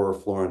Visla or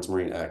Florence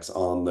Marine X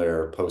on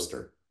their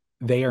poster.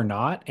 They are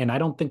not. And I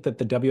don't think that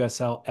the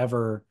WSL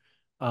ever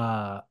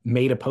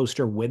made a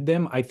poster with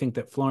them. I think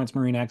that Florence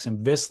Marine X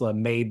and Visla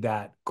made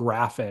that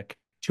graphic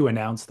to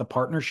announce the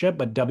partnership,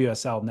 but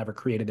WSL never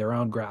created their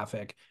own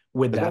graphic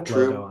with Is that that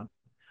logo true? on.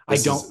 I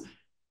This don't is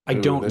I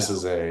Ooh, don't this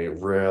is know. a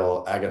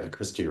real Agatha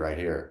Christie right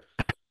here.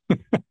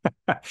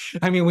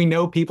 I mean, we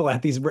know people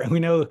at these we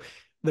know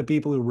the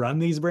people who run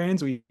these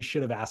brands. We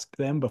should have asked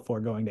them before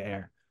going to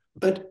air.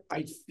 But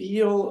I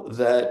feel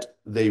that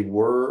they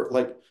were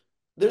like,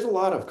 there's a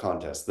lot of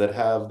contests that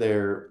have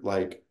their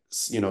like,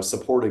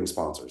 supporting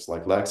sponsors.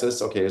 Like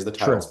Lexus, okay, is the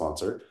title True,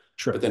 sponsor,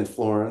 but true. then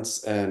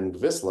Florence and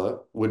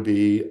Visla would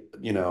be,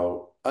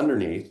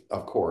 underneath,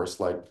 of course,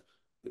 like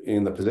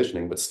in the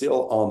positioning, but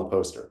still on the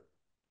poster.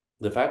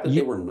 The fact that they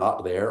You, were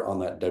not there on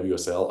that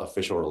WSL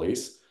official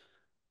release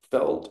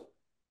felt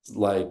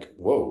like,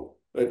 whoa.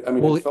 I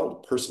mean, it well,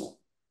 felt personal.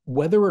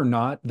 whether or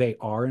not they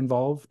are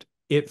involved,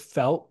 it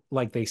felt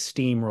like they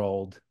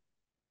steamrolled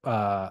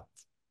uh,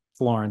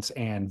 Florence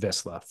and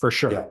Visla for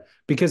sure. Yeah.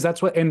 Because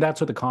that's what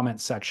the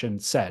comment section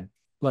said.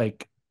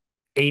 Like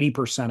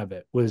 80% of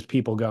it was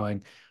people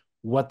going,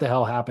 what the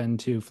hell happened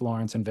to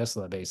Florence and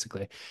Visla,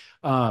 basically.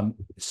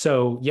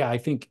 So yeah, I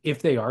think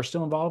if they are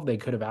still involved, they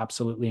could have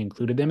absolutely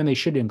included them and they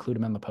should include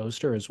them on the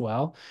poster as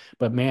well.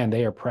 But man,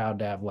 they are proud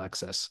to have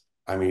Lexus.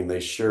 I mean, they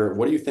sure.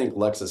 What do you think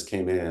Lexus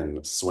came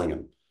in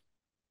swinging?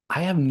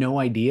 I have no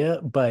idea,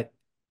 but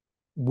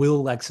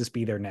will Lexus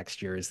be there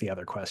next year is the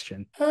other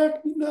question.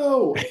 Heck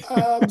no,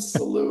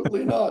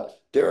 absolutely not.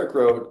 Derek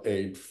wrote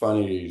a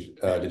funny,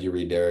 did you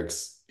read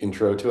Derek's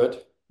intro to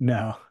it?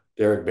 No.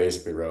 Derek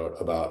basically wrote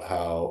about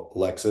how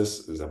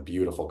Lexus is a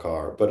beautiful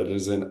car, but it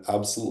is in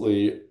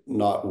absolutely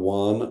not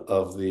one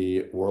of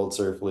the World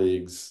Surf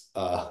League's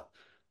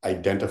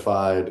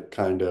identified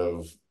kind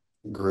of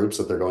groups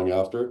that they're going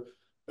after.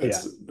 Yeah.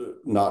 It's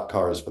not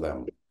cars for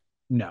them.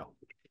 No.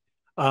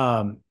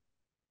 Um,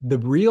 the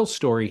real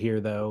story here,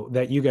 though,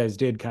 that you guys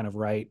did kind of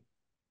write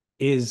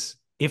is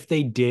if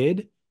they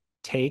did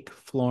take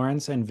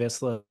Florence and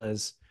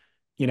Visla's,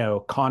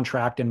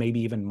 contract and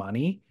maybe even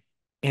money,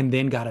 and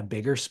then got a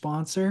bigger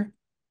sponsor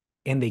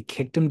and they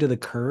kicked him to the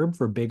curb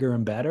for bigger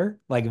and better,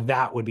 like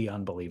that would be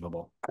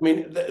unbelievable. I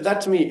mean,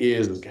 that to me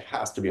is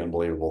has to be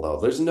unbelievable, though.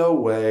 There's no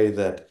way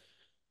that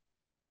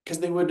because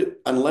they would,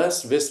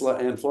 unless Visla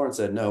and Florence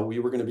said, no, we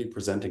were going to be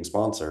presenting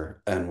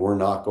sponsor and we're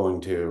not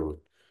going to.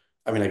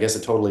 I mean, I guess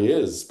it totally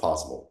is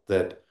possible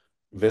that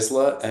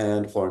Visla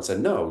and Florence said,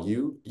 no,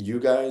 you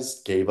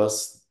guys gave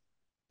us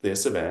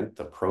this event,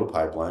 the Pro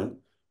Pipeline.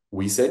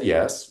 We said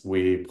yes.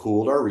 We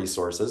pooled our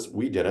resources.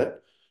 We did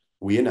it.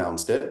 We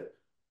announced it.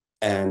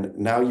 And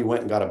now you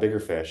went and got a bigger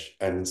fish.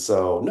 And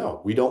so,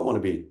 no, we don't want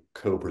to be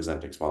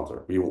co-presenting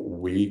sponsor.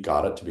 We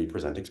got it to be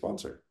presenting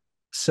sponsor.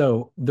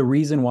 So the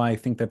reason why I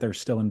think that they're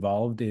still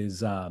involved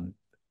is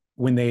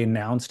when they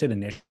announced it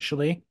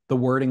initially, the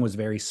wording was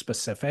very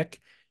specific.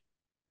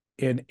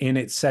 And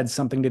it said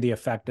something to the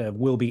effect of,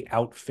 we'll be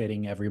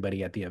outfitting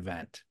everybody at the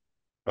event.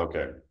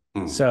 Okay.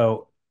 Hmm.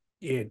 So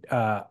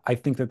I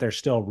think that there's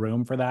still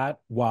room for that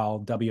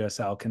while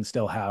WSL can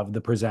still have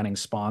the presenting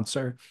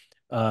sponsor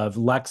of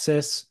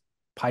Lexus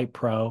Pipe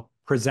Pro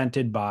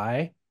presented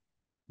by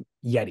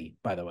Yeti,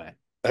 by the way.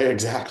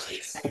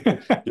 Exactly.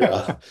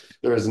 Yeah.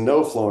 There is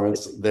no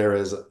Florence, there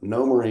is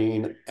no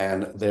Marine,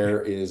 and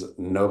there is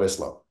no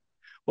Vislo.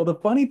 Well, the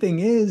funny thing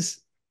is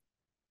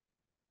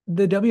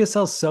the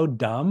WSL is so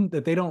dumb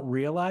that they don't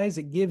realize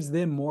it gives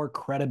them more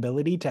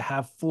credibility to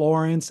have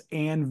Florence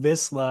and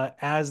Visla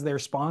as their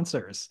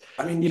sponsors.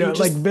 I mean, you Like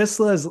just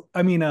Visla's,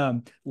 I mean,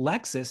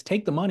 Lexus,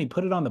 take the money,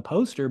 put it on the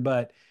poster,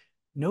 but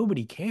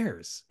nobody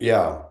cares.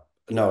 yeah.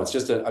 No, it's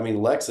just I mean,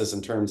 Lexus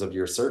in terms of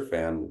your surf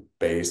fan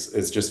base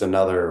is just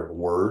another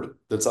word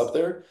that's up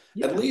there.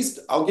 At Yeah. least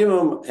I'll give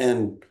them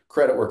and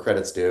credit where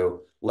credit's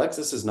due.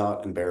 Lexus is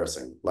not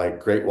embarrassing like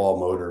Great Wall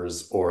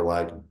Motors or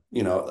like,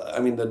 I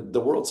mean,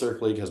 the World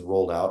Surf League has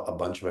rolled out a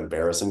bunch of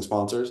embarrassing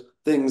sponsors,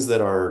 things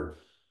that are,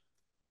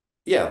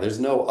 yeah, there's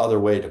no other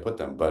way to put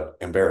them but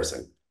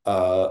embarrassing.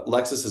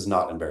 Lexus is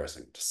not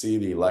embarrassing. To see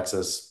the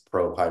Lexus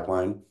Pro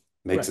Pipeline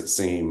makes Right. it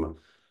seem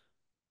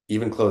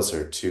even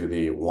closer to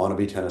the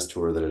wannabe tennis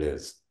tour that it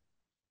is.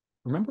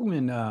 Remember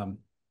when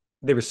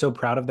they were so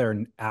proud of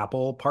their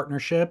Apple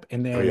partnership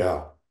and Oh then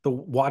yeah. the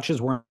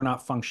watches were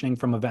not functioning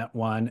from event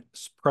one.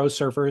 Pro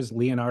surfers,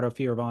 Leonardo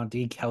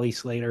Fioravanti, Kelly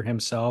Slater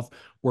himself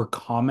were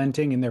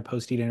commenting in their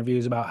post-heat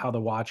interviews about how the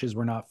watches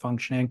were not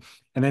functioning.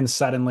 And then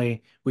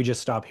suddenly we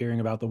just stopped hearing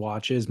about the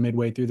watches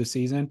midway through the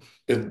season.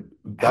 That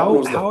one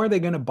was How the are they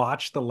going to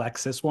botch the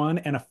Lexus one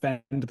and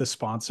offend the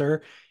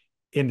sponsor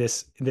in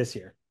this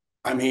year?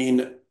 I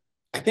mean,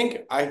 I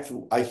think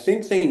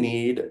they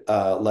need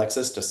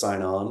Lexus to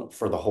sign on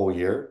for the whole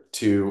year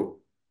to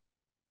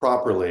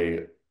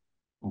properly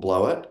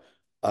blow it,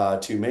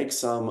 to make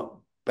some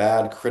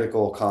bad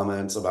critical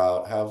comments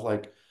about have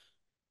like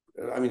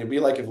I mean, it'd be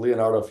like if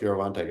Leonardo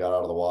Fioravante got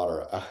out of the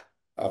water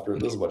after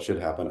this is what should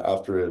happen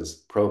after his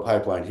pro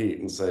pipeline heat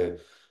and say,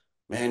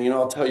 man,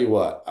 I'll tell you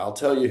what, I'll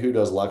tell you who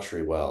does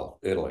luxury well.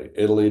 Italy.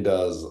 Italy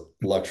does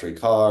luxury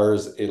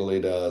cars. Italy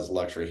does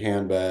luxury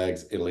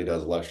handbags. Italy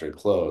does luxury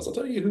clothes. I'll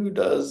tell you who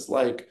does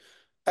like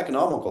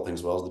economical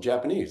things well is the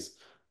Japanese.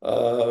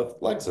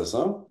 Lexus,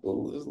 huh?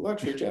 Well, this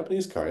luxury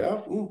Japanese car,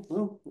 yeah.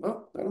 Well,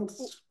 I don't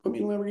put me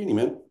in a Lamborghini,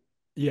 man.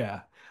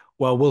 Yeah.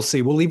 Well, we'll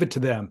see. We'll leave it to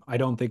them. I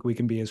don't think we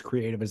can be as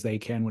creative as they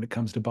can when it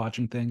comes to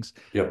botching things.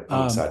 Yep,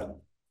 I'm Um, excited.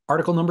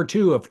 Article number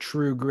 2 of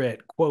True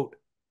Grit, quote,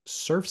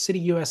 Surf City,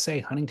 USA,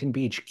 Huntington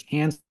Beach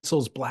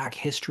cancels Black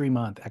History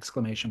Month,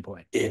 exclamation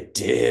point. It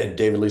did.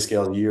 David Lee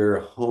Scales,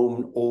 your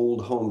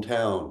old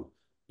hometown,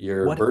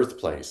 your What?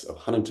 birthplace of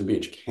Huntington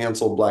Beach,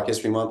 canceled Black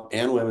History Month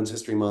and Women's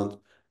History Month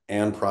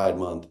and Pride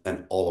Month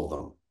and all of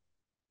them.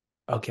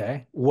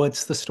 Okay.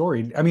 What's the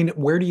story? I mean,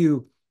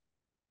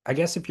 I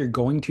guess if you're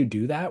going to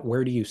do that,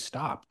 where do you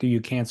stop? Do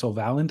you cancel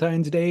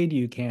Valentine's Day? Do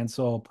you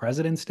cancel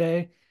President's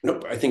Day?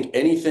 Nope, I think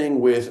anything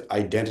with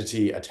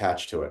identity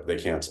attached to it, they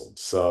canceled.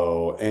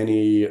 So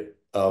any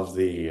of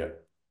the,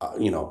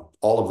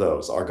 all of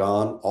those are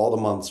gone. All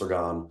the months are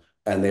gone,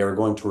 and they are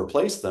going to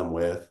replace them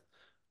with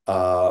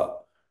uh,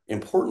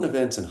 important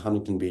events in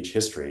Huntington Beach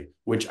history,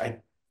 which I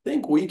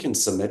think we can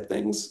submit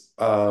things,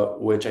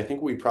 which I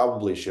think we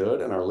probably should,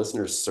 and our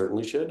listeners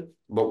certainly should.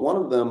 But one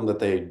of them that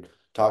they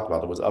talked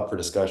about that was up for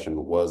discussion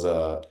was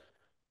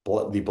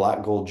the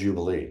Black Gold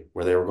Jubilee,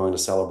 where they were going to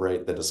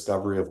celebrate the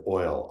discovery of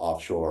oil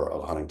offshore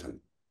of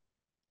Huntington.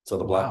 So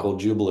the Black Wow. Gold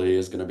Jubilee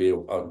is going to be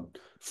a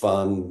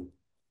fun,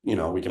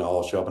 we can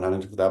all show up in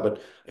Huntington for that.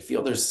 But I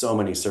feel there's so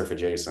many surf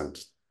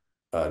adjacent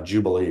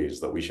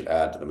jubilees that we should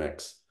add to the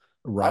mix.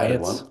 I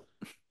added Riots. one.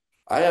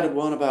 I added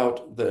one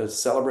about the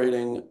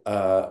celebrating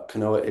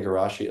Kanoa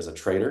Igarashi as a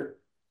traitor,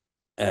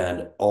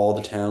 and all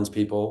the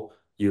townspeople.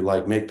 You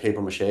like make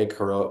paper mache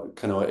Kanoa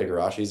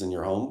Igarashis in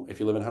your home if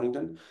you live in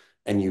Huntington,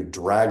 and you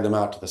drag them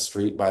out to the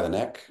street by the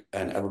neck,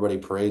 and everybody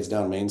parades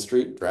down Main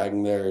Street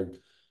dragging their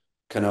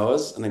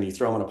canoas, and then you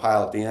throw them in a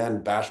pile at the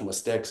end, bash them with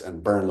sticks,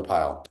 and burn the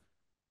pile.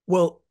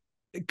 Well,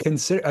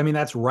 I mean,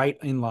 that's right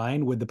in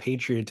line with the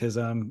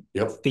patriotism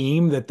Yep.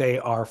 theme that they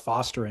are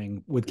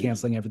fostering with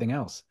canceling everything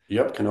else.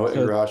 Yep, Kanoa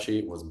So,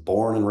 Igarashi was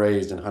born and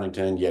raised in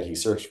Huntington, yet he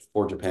searched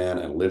for Japan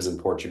and lives in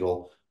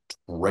Portugal.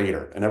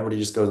 Traitor. And everybody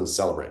just goes and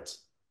celebrates.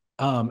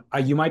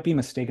 you might be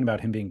mistaken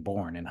about him being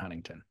born in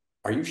Huntington.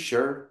 Are you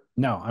sure?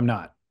 No, I'm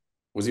not.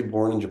 Was he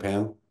born in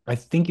Japan? I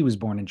think he was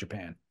born in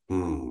Japan,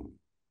 Hmm.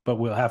 but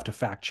we'll have to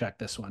fact check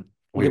this one.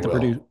 We'll We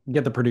will.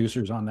 get the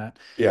producers on that.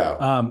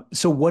 Yeah.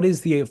 So what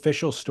is the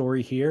official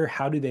story here?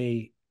 How do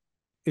they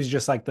is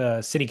just like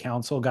the city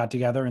council got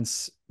together and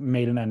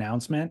made an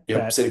announcement Yep.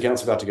 that City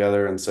council got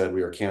together and said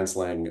we are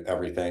canceling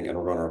everything and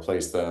we're going to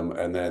replace them.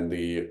 And then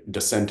the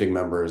dissenting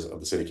members of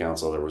the city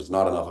council, there was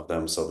not enough of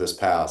them, so this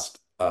passed.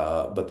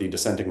 But the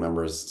dissenting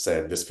members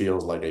said this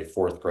feels like a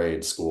fourth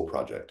grade school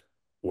project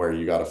where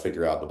you got to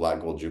figure out the Black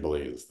Gold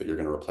Jubilees that you're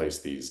going to replace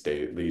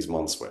these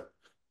months with.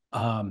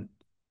 um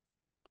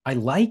I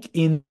like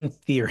in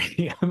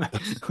theory, I'm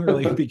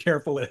really be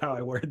careful with how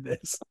I word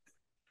this.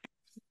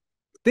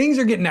 Things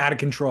are getting out of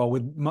control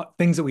with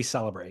things that we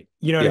celebrate.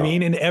 You know what I Yeah.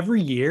 mean? And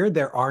every year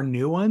there are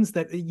new ones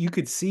that you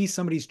could see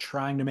somebody's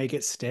trying to make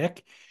it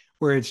stick,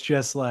 where it's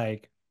just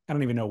like, I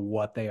don't even know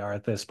what they are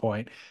at this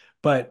point.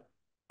 But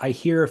I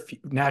hear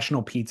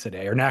National Pizza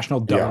Day or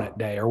National Yeah. Donut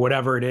Day or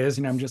whatever it is.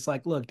 And I'm just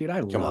like, look, dude, I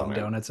Come on, love man.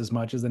 donuts as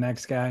much as the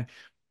next guy.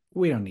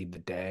 We don't need the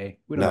day.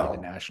 We don't need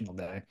the No. national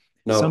day.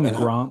 No. Some And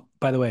Grom,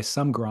 by the way,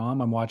 some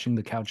Grom, I'm watching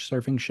the couch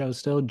surfing show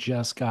still,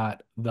 just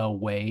got the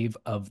wave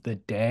of the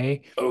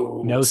day.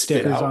 oh, No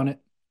spit stickers on it. out.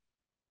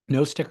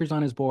 No stickers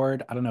on his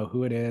board. I don't know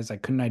who it is. I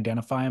couldn't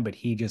identify him, but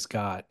he just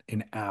got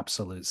an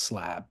absolute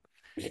slab.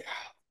 Yeah.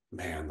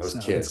 Man, those So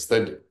it's kids.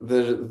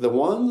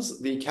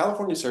 The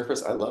California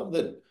surfers, I love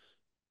that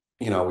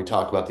we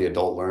talk about the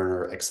adult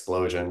learner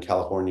explosion.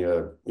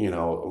 California,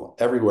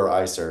 everywhere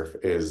I surf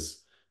is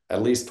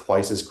at least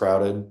twice as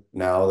crowded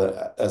now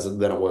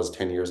than it was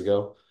 10 years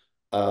ago.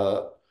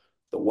 Uh,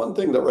 the one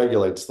thing that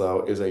regulates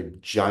though is a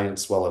giant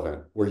swell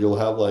event where you'll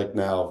have like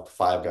now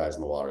five guys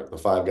in the water, the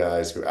five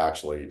guys who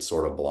actually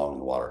sort of belong in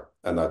the water,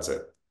 and that's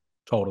it.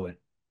 totally.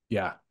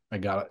 Yeah, I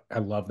got it. I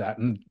love that.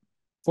 And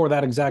for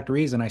that exact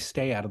reason, I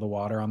stay out of the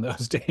water on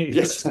those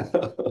Yes. days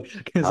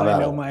because Have I at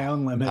know it. my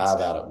own limits. Have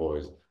at it,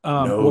 boys.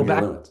 Um, Know well, your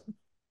back limits.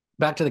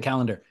 back to the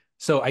calendar.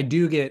 So I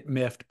do get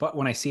miffed, but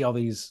when I see all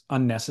these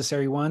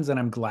unnecessary ones, and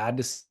I'm glad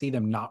to see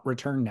them not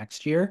return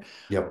next year.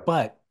 Yep.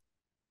 But,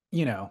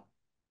 you know,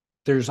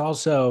 there's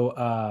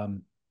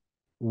also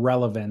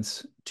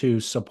relevance to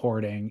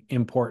supporting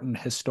important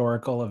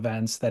historical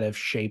events that have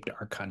shaped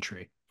our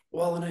country.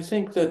 Well, and I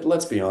think that,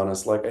 let's be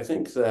honest, like I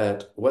think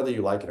that whether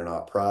you like it or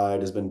not, Pride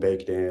has been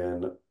baked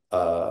in,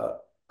 uh,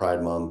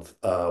 Pride Month,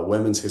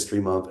 Women's History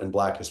Month, and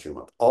Black History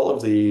Month. All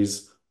of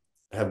these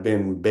have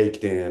been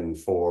baked in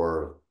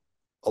for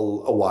a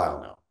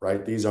while now,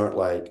 right? These aren't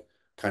like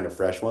kind of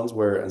fresh ones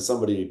where, and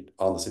somebody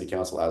on the city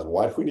council asked,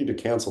 why do we need to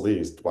cancel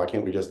these? Why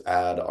can't we just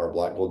add our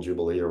Black Gold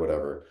Jubilee or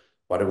whatever?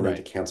 Why do we need to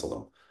Right. cancel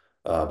them?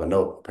 But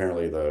no,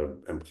 apparently the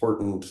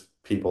important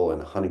people in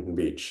Huntington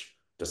Beach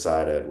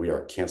decided we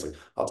are canceling.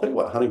 I'll tell you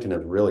what Huntington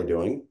is really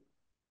doing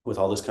with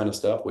all this kind of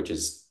stuff, which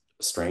is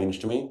strange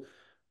to me.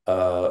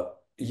 Uh,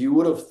 you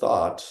would have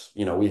thought,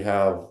 we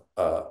have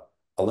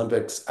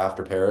Olympics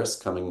after Paris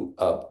coming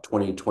up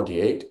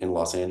 2028 in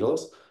Los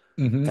Angeles.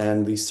 Hmm.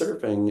 And the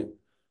surfing,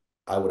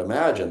 I would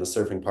imagine the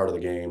surfing part of the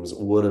games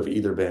would have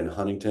either been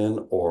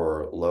Huntington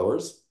or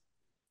Lowers.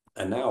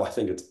 And now I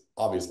think it's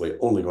obviously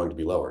only going to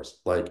be Lowers.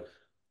 Like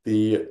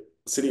the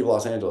city of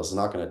Los Angeles is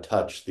not going to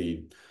touch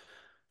the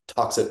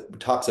toxic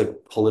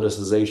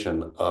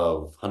politicization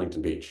of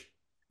Huntington Beach,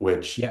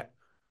 which Yeah.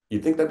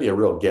 you'd think that'd be a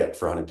real get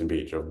for Huntington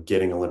Beach of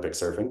getting Olympic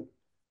surfing,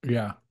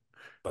 Yeah.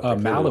 but they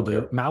clearly don't Malibu.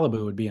 care.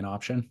 Malibu would be an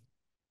option.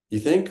 You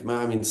think?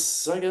 I mean,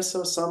 I guess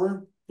so.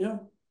 Summer. Yeah.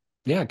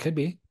 Yeah, it could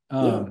be.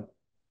 Yeah.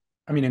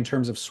 I mean, in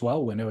terms of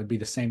swell window, it'd be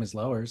the same as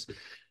lowers.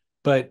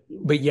 But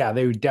yeah,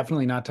 they would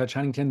definitely not touch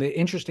Huntington. The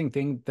interesting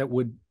thing that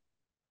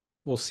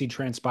we'll see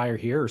transpire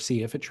here, or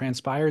see if it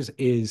transpires,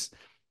 is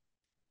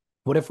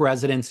what if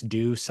residents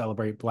do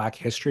celebrate Black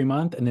History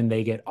Month and then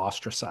they get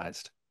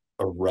ostracized?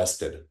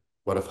 Arrested.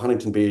 What if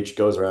Huntington Beach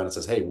goes around and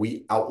says, hey,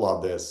 we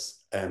outlawed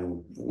this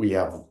and we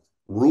have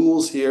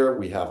rules here,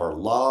 we have our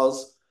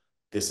laws,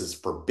 this is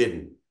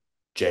forbidden.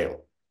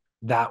 Jail.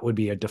 That would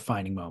be a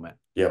defining moment.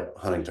 Yep,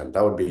 Huntington.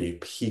 That would be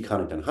peak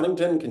Huntington.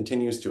 Huntington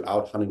continues to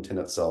out Huntington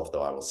itself,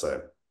 though, I will say.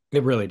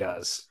 It really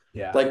does.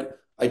 Yeah. Like,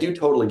 I do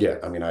totally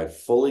get, I mean, I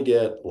fully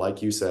get,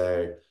 like you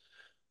say,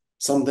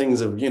 some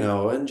things of,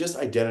 and just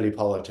identity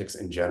politics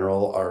in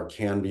general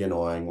can be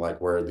annoying, like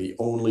where the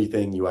only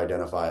thing you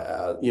identify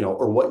as,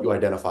 or what you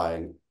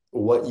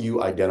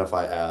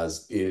identify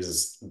as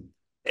is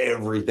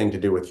everything to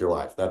do with your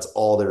life. That's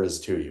all there is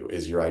to you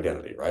is your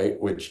identity, right?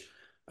 Which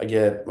I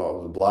get,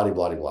 well, blah, blah,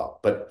 blah, blah.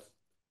 But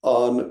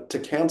to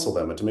cancel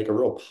them and to make a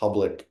real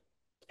public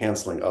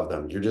canceling of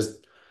them, you're just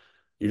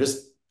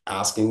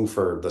asking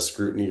for the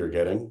scrutiny you're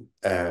getting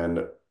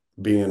and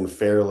being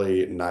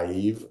fairly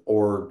naive,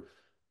 or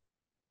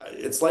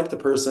it's like the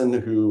person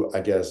who, I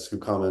guess, who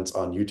comments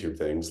on YouTube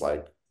things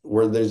like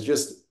where there's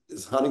just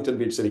Huntington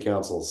Beach City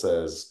Council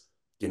says,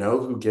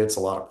 who gets a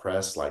lot of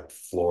press, like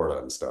Florida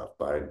and stuff,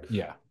 by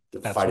Yeah.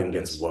 That's what fighting it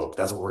against is. woke.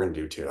 That's what we're gonna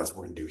do too. That's what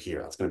we're gonna do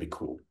here. That's gonna be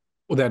cool.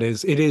 Well, it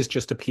is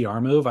just a PR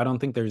move. I don't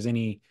think there's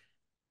any,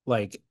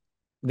 like,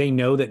 they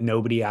know that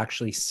nobody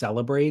actually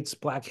celebrates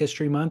Black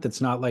History Month.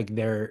 It's not like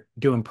they're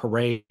doing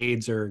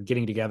parades or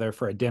getting together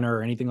for a dinner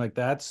or anything like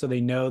that. So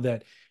they know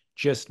that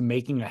just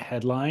making a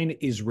headline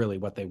is really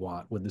what they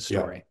want with the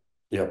Yep. story,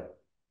 Yep.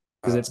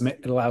 because That's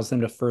it allows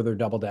them to further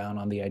double down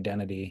on the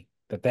identity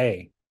that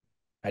they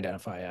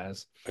identify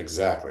as.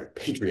 exactly.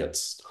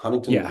 Patriots.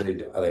 Huntington, Yeah,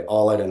 they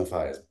all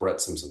identify as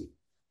Brett Simpson.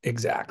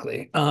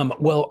 exactly.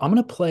 Well, I'm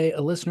going to play a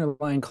listener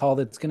line call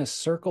that's going to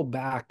circle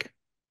back.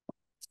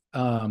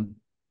 Um,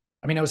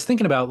 I mean, I was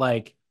thinking about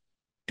like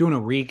doing a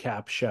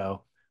recap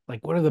show.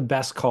 Like, what are the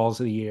best calls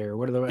of the year?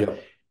 What are the,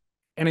 Yep.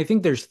 and I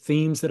think there's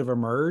themes that have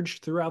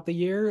emerged throughout the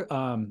year.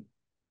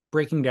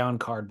 Breaking down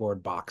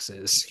cardboard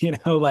boxes,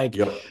 like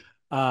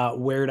Yep.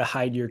 where to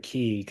hide your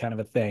key kind of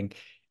a thing.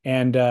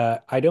 And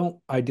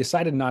I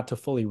decided not to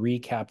fully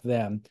recap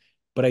them,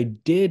 but I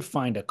did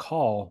find a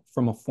call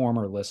from a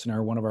former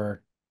listener, one of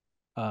our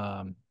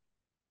um,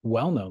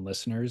 well-known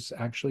listeners,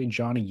 actually.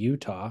 Johnny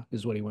Utah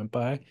is what he went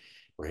by.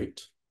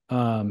 Great.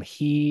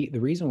 The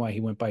reason why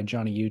he went by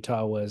Johnny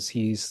Utah was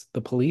he's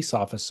the police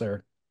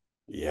officer.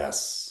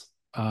 Yes.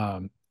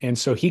 And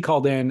so he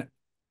called in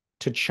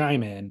to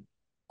chime in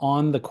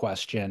on the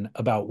question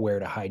about where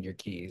to hide your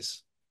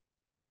keys.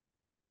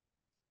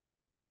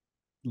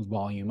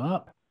 Volume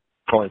up.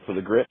 Calling for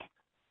the grit.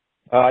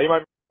 You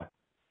might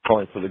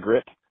calling for the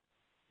grit.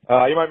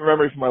 You might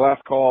remember from my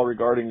last call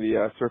regarding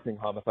the surfing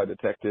homicide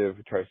detective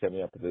who tried to set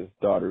me up with his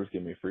daughter who's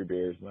giving me free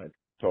beers, and I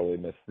totally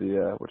missed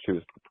the what she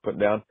was putting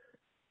down.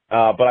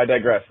 But I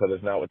digress. That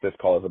is not what this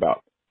call is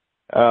about.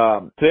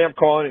 Today I'm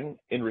calling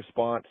in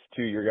response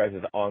to your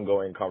guys'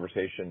 ongoing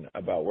conversation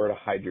about where to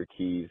hide your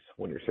keys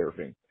when you're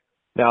surfing.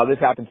 Now, this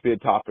happens to be a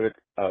topic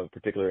of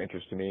particular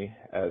interest to me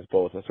as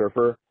both a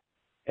surfer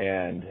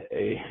and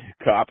a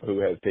cop who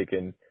has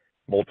taken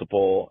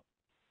multiple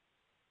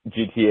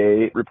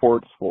GTA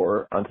reports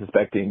for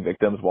unsuspecting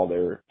victims while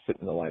they're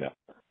sitting in the lineup.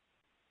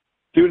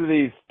 Due to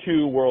these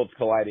two worlds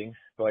colliding,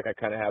 I feel like I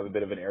kind of have a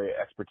bit of an area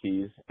of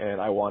expertise, and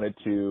I wanted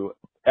to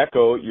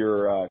echo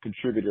your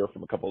contributor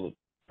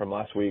from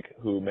last week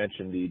who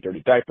mentioned the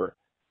dirty diaper.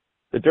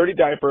 The dirty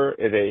diaper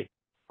is a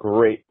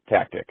great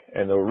tactic.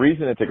 And the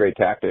reason it's a great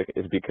tactic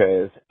is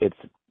because it's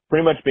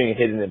pretty much being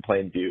hidden in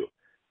plain view.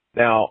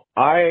 Now,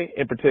 I,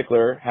 in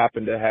particular,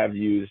 happen to have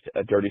used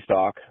a dirty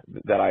sock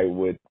that I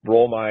would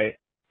roll my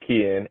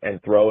key in and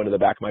throw into the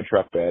back of my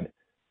truck bed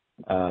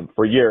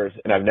for years,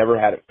 and I've never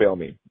had it fail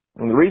me.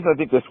 And the reason I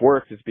think this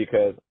works is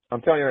because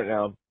I'm telling you right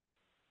now,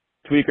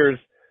 tweakers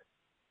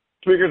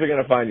are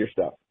going to find your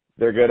stuff.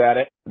 They're good at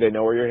it. They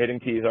know where your hidden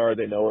keys are.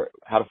 They know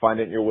how to find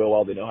it in your wheel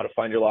well. They know how to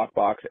find your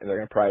lockbox, and they're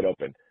going to pry it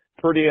open.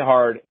 Pretty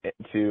hard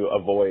to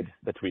avoid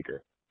the tweaker.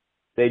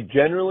 They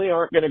generally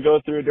aren't going to go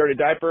through a dirty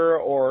diaper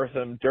or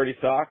some dirty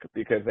sock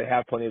because they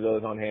have plenty of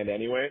those on hand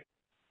anyway.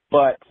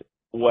 But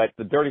what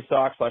the dirty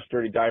sock /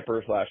 dirty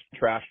diaper /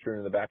 trash strewn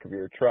in the back of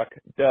your truck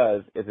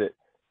does is it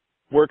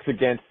works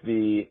against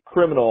the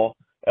criminal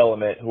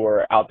element who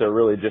are out there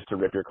really just to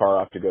rip your car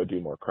off to go do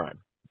more crime.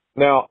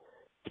 Now,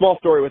 small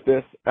story with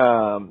this.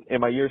 In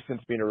my years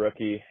since being a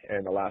rookie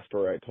and the last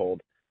story I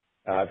told,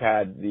 I've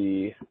had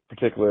the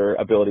particular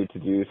ability to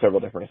do several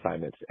different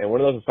assignments. And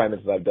one of those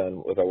assignments that I've done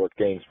was I worked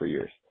gangs for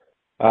years.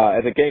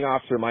 As a gang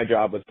officer, my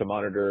job was to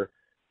monitor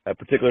a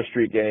particular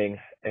street gang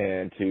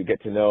and to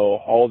get to know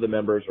all of the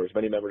members or as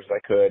many members as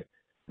I could,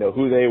 know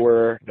who they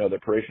were, know their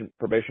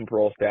probation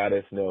parole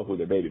status, know who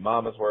their baby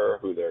mamas were,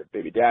 who their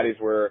baby daddies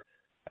were,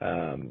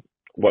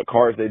 what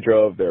cars they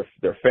drove,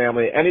 their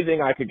family,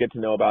 anything I could get to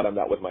know about them,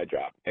 that was my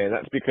job. And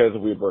that's because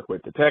we'd work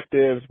with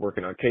detectives,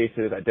 working on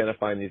cases,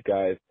 identifying these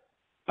guys,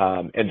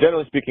 and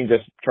generally speaking,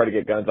 just try to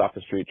get guns off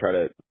the street, try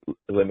to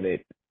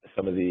eliminate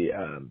some of the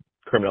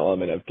criminal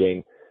element of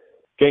gang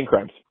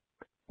crimes.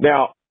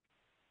 Now,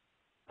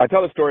 I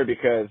tell the story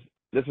because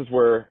this is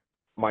where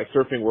my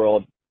surfing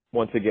world,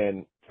 once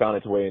again, found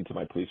its way into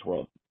my police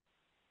world.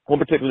 One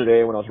particular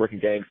day when I was working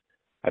gangs,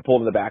 I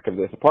pulled in the back of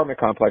this apartment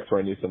complex where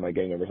I knew some of my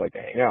gang members like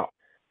to hang out.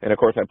 And of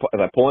course, as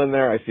I pull in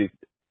there,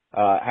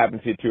 I happen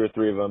to see 2 or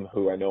 3 of them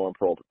who I know are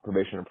on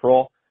probation and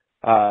parole.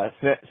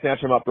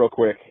 Snatch them up real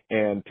quick,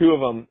 and 2 of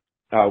them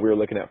we were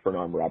looking at for an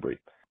armed robbery.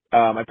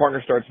 My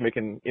partner starts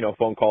making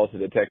phone calls to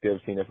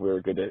detectives, seeing if we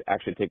were good to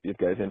actually take these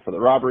guys in for the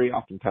robbery.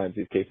 Oftentimes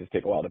these cases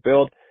take a while to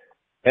build.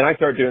 And I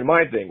start doing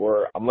my thing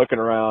where I'm looking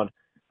around.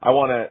 I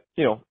want to,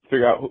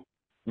 figure out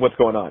what's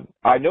going on.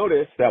 I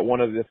noticed that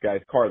one of this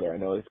guy's car there. I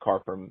know his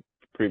car from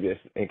previous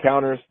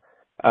encounters.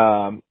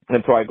 And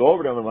so I go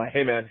over to him and I'm like,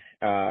 hey man,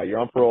 you're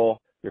on parole.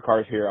 Your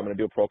car's here. I'm going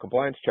to do a parole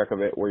compliance check of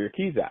it. Where are your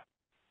keys at?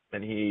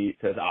 And he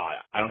says,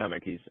 I don't have my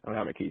keys. I don't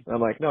have my keys. And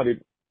I'm like, no,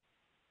 dude,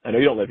 I know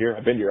you don't live here.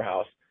 I've been to your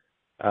house.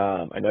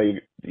 I know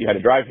you had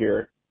to drive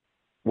here.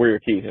 Where are your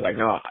keys? He's like,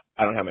 no,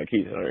 I don't have my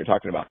keys. I don't know what you're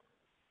talking about.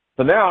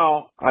 So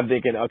now I'm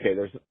thinking, okay,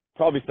 there's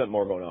probably something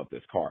more going on with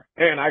this car,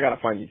 and I got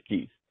to find these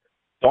keys.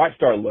 So I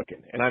started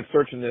looking, and I'm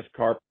searching this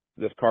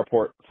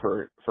carport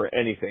for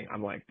anything.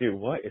 I'm like, dude,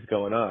 what is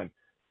going on?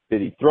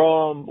 Did he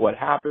throw them? What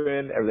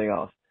happened? Everything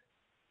else.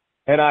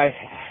 And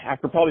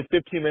after probably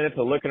 15 minutes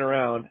of looking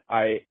around,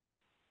 I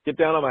get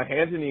down on my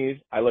hands and knees.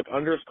 I look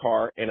under his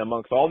car, and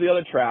amongst all the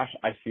other trash,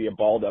 I see a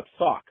balled up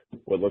sock,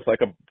 what looks like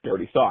a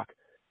dirty sock.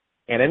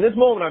 And in this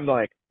moment, I'm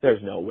like,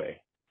 there's no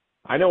way.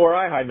 I know where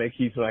I hide my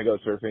keys when I go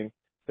surfing.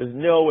 There's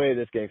no way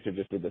this gangster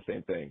just did the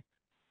same thing.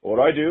 What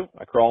do?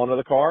 I crawl under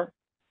the car,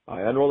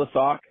 I unroll the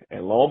sock,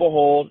 and lo and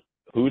behold,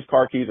 whose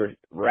car keys are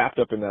wrapped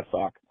up in that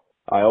sock?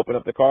 I open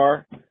up the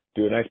car,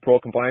 do a nice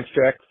parole compliance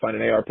check, find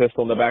an AR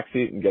pistol in the back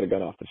seat, and get a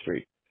gun off the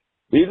street.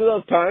 These are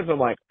those times I'm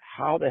like,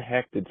 how the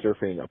heck did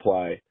surfing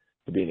apply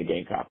to being a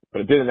gang cop?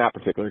 But it did in that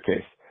particular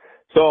case.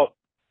 So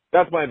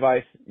that's my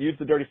advice. Use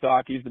the dirty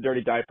sock, use the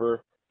dirty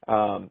diaper.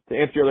 To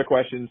answer your other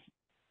questions,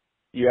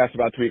 you asked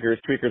about tweakers.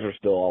 Tweakers are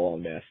still all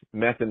on meth.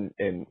 Meth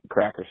and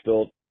crack are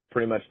still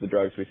pretty much the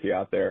drugs we see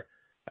out there.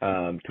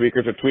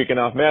 Tweakers are tweaking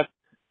off meth.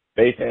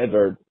 Base heads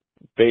are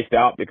based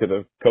out because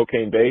of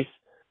cocaine base.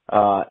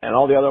 And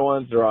all the other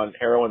ones are on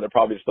heroin. They're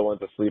probably just the ones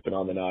that are sleeping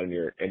on the knot in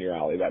your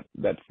alley.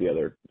 That's the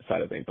other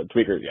side of things. But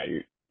tweakers, yeah,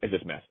 it's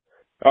just mess.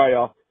 All right,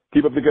 y'all.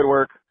 Keep up the good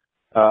work.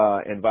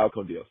 And vile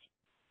con Dios.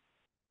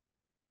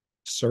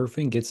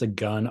 Surfing gets a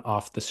gun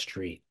off the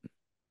street.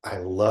 I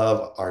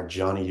love our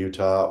Johnny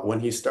Utah. When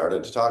he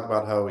started to talk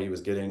about how he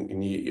was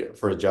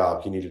for a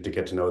job, he needed to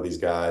get to know these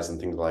guys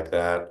and things like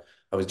that.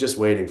 I was just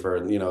waiting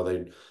for,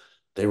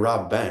 they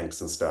robbed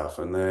banks and stuff.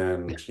 And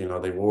then,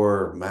 they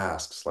wore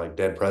masks like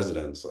dead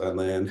presidents. And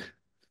then,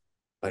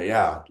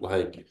 yeah,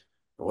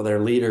 well, their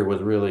leader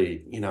was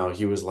really,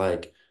 he was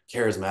like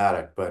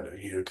charismatic, but,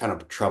 kind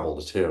of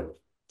troubled too.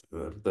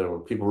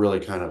 The people really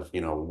kind of,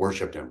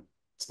 worshiped him.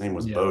 His name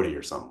was Yeah. Bodie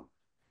or something.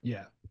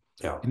 Yeah.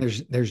 Yeah. And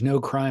there's no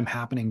crime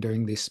happening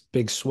during this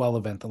big swell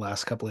event the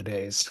last couple of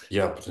days.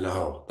 Yep,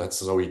 no, that's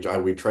so we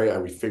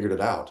figured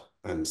it out,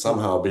 and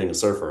somehow being a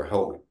surfer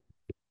helped me.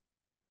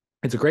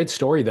 It's a great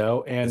story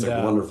though, It's and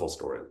a wonderful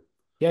story.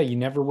 yeah, you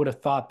never would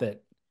have thought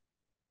that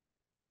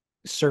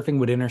surfing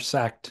would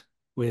intersect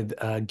with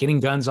getting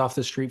guns off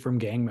the street from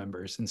gang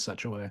members in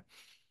such a way.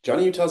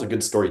 Johnny Utah's a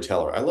good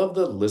storyteller. I love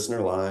the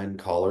listener line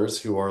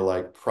callers who are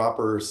like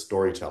proper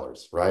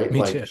storytellers, right? Me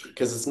too. Like,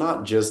 because it's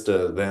not just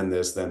a then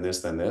this, then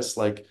this, then this.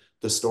 Like,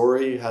 the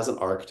story has an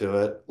arc to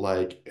it.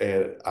 Like,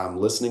 I'm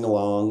listening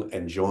along,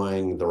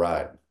 enjoying the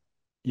ride.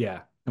 Yeah,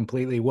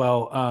 completely.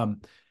 Well,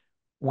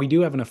 we do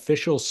have an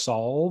official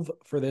solve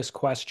for this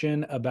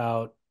question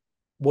about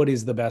what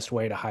is the best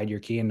way to hide your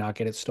key and not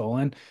get it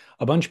stolen.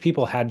 A bunch of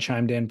people had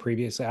chimed in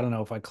previously. I don't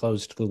know if I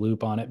closed the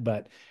loop on it,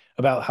 but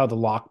about how the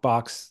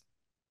lockbox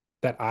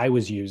that I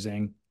was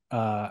using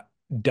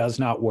does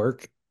not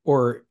work,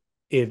 or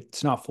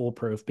it's not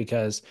foolproof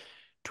because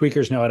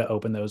tweakers know how to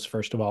open those,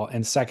 first of all.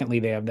 And secondly,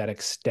 they have that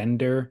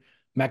extender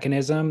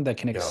mechanism that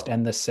can Yeah.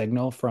 extend the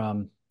signal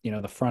from,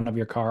 the front of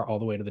your car all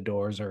the way to the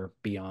doors or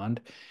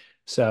beyond.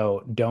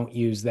 So don't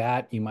use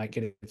that. You might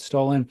get it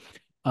stolen.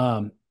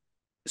 Um,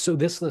 so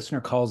this listener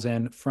calls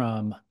in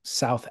from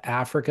South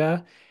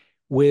Africa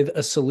with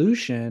a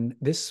solution.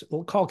 This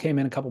call came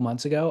in a couple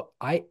months ago.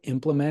 I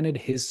implemented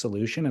his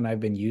solution and I've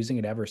been using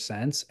it ever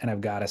since. And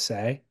I've got to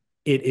say,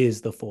 it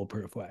is the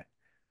foolproof way.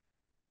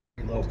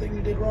 Little thing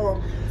you did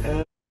wrong.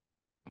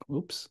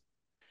 Oops.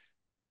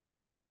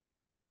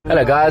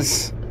 Hello,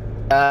 guys.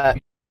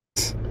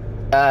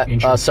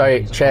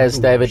 Sorry, Chaz,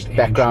 David,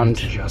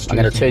 background. I'm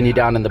going to turn you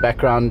down in the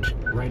background.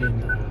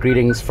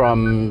 Greetings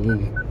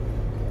from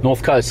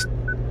North Coast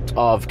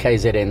of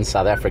KZN,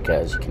 South Africa,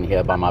 as you can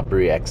hear by my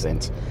brew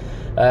accent.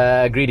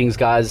 Greetings,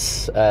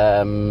 guys.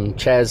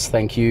 Chaz,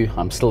 thank you.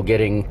 I'm still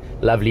getting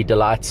lovely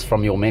delights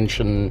from your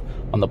mention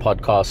on the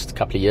podcast a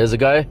couple of years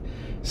ago.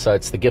 So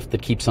it's the gift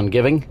that keeps on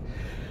giving.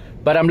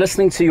 But I'm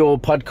listening to your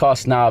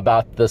podcast now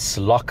about this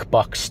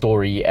lockbox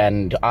story,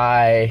 and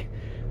I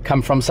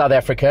come from South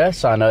Africa,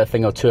 so I know a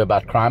thing or two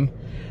about crime.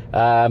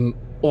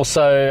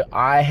 Also,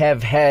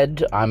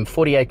 I'm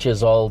 48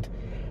 years old.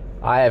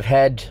 I have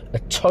had a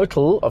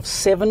total of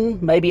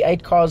 7, maybe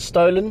 8 cars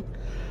stolen.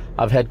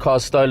 I've had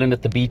cars stolen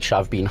at the beach.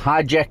 I've been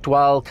hijacked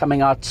while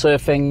coming out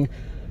surfing.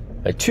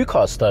 2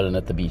 cars stolen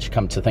at the beach,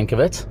 come to think of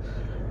it.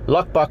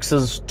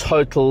 Lockboxes,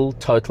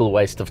 total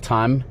waste of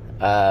time.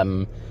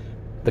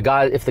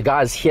 If the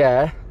guys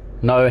here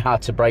know how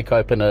to break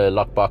open a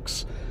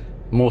lockbox,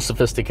 more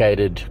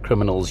sophisticated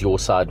criminals your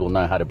side will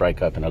know how to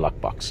break open a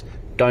lockbox.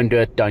 Don't do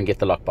it. Don't get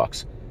the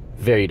lockbox.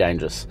 Very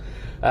dangerous.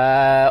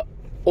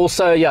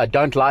 Also,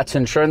 don't lie to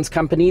insurance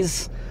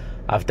companies.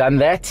 I've done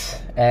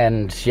that,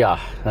 and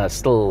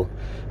still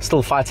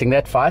fighting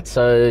that fight.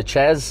 So,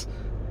 Chaz,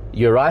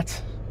 you're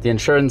right. The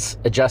insurance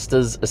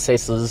adjusters,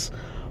 assessors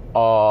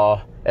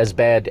are as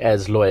bad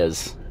as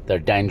lawyers. They're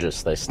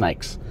dangerous. They're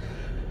snakes.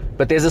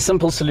 But there's a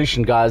simple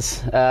solution,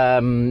 guys.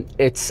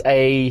 It's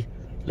a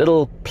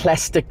little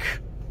plastic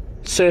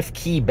surf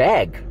key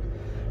bag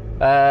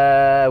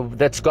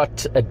that's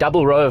got a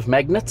double row of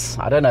magnets.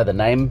 I don't know the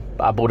name.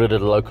 I bought it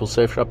at a local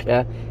surf shop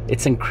here.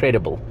 It's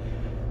incredible.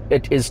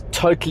 It is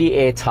totally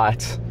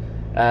airtight.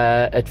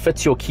 It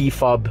fits your key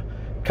fob,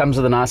 comes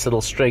with a nice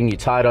little string. You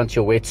tie it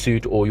onto your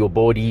wetsuit or your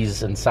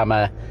boardies in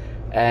summer,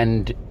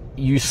 and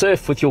you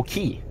surf with your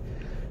key.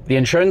 The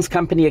insurance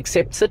company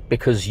accepts it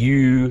because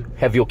you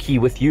have your key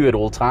with you at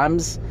all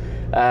times.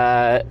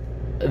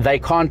 They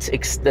can't,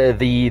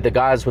 the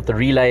guys with the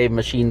relay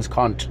machines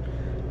can't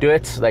do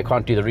it. They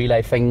can't do the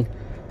relay thing.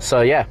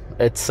 So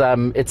it's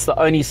the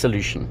only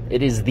solution.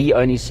 It is the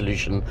only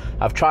solution.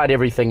 I've tried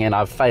everything and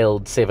I've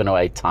failed 7 or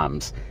 8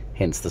 times,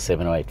 hence the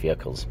 7 or 8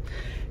 vehicles.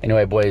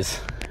 Anyway, boys,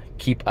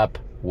 keep up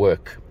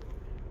work.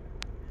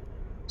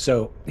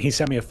 So he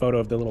sent me a photo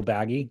of the little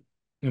baggie,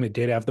 and it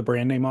did have the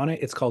brand name on it.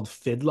 It's called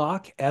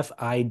Fidlock,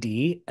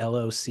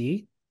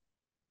 Fidloc.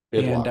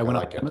 And I went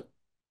on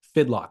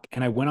Fidlock,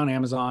 and I went on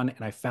Amazon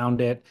and I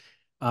found it.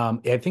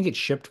 I think it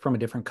shipped from a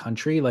different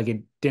country. Like,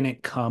 it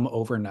didn't come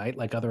overnight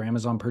like other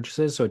Amazon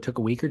purchases, so it took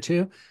a week or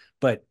two.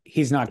 But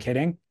he's not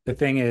kidding. The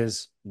thing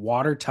is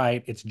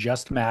watertight. It's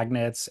just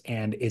magnets,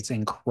 and it's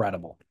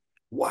incredible.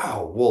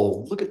 Wow.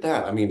 Well, look at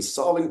that. I mean,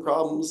 solving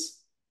problems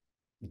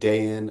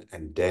day in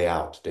and day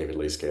out, David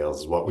Lee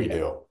Scales, is what we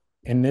do.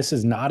 And this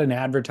is not an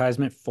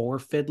advertisement for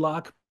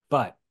Fidlock,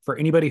 but for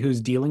anybody who's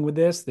dealing with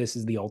this, this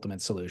is the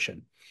ultimate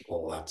solution.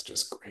 Well, that's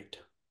just great.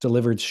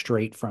 Delivered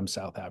straight from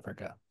South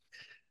Africa.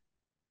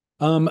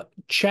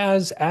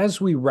 Chaz,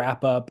 as we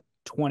wrap up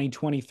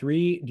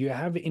 2023, do you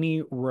have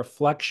any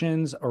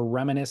reflections or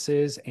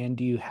reminiscences, and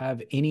do you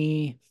have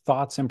any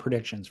thoughts and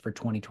predictions for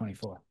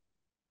 2024?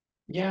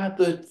 Yeah,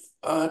 the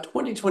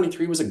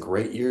 2023 was a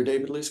great year,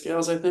 David Lee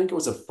Scales. I think it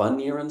was a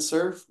fun year in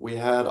surf. We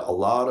had a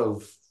lot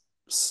of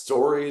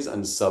stories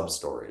and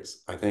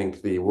sub-stories. I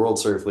think the World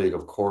Surf League,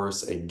 of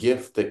course, a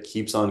gift that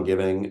keeps on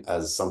giving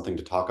as something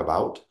to talk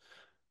about,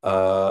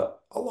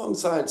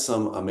 alongside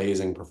some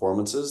amazing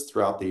performances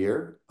throughout the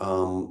year.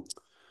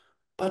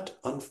 But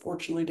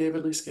unfortunately,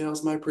 David Lee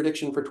Scales, my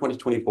prediction for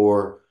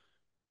 2024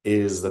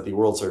 is that the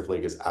World Surf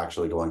League is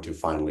actually going to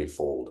finally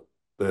fold.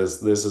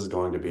 This is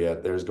going to be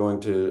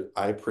it.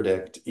 I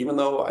predict, even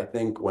though I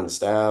think when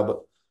Stab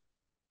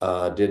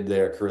did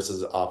their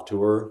Carissa's off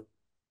tour,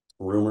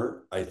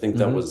 rumor. I think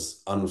that Hmm.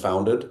 was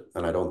unfounded,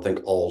 and I don't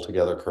think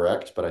altogether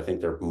correct, but I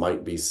think there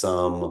might be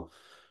some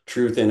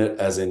truth in it,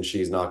 as in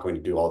she's not going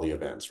to do all the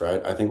events,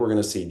 right? I think we're going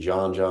to see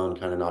John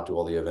kind of not do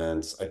all the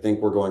events. I think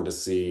we're going to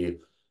see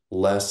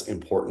less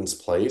importance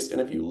placed.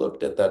 And if you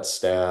looked at that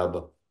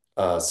Stab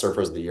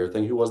Surfers of the Year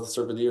thing, who was the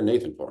Surfer of the Year?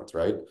 Nathan Florence,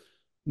 right?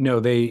 No,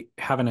 they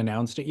haven't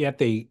announced it yet.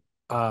 They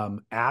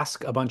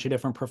ask a bunch of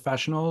different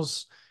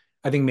professionals,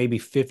 I think maybe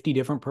 50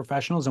 different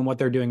professionals. And what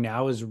they're doing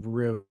now is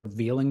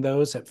revealing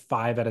those at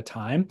five at a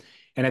time.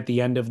 And at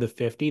the end of the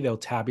 50, they'll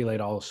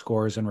tabulate all the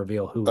scores and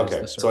reveal who is the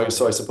Okay, so surfer of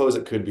the I year. suppose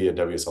it could be a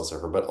WSL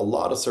surfer, but a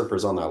lot of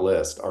surfers on that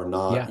list are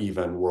not Yeah,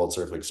 even World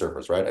Surf League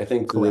surfers, right? I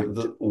think correct.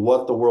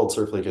 what the World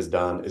Surf League has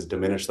done is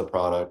diminish the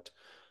product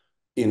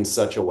in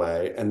such a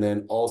way. And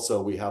then also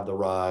we have the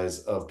rise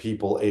of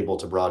people able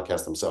to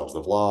broadcast themselves,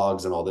 the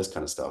vlogs and all this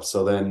kind of stuff.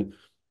 So then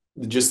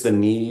just the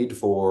need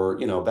for,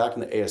 back in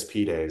the ASP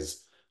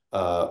days,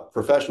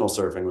 professional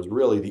surfing was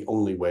really the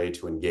only way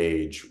to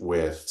engage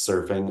with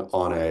surfing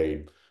on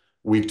a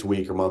week to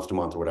week or month to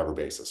month or whatever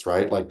basis,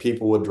 right? Like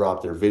people would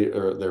drop their video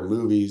or their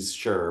movies,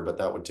 sure, but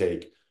that would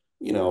take,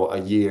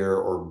 a year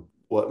or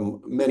what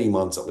many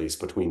months at least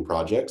between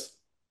projects.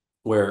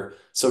 Where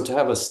so to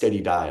have a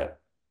steady diet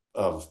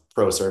of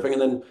pro surfing,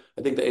 and then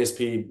I think the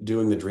ASP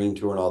doing the Dream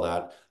Tour and all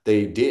that,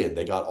 they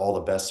got all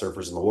the best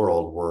surfers in the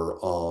world were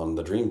on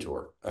the Dream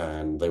Tour,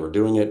 and they were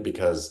doing it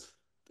because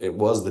it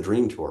was the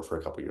Dream Tour for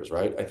a couple of years,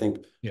 right? I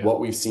think Yeah.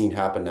 what we've seen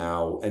happen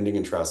now, ending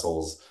in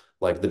trestles,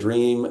 like that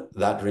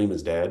dream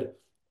is dead.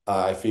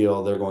 I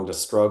feel they're going to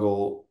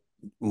struggle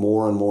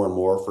more and more and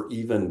more for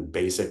even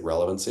basic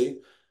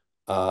relevancy.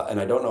 And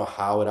I don't know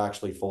how it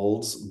actually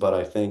folds, but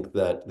I think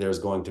that there's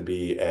going to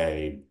be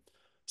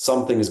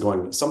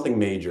something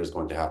major is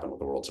going to happen with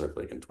the World Surf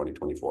League in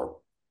 2024.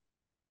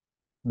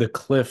 The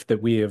cliff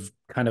that we have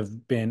kind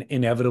of been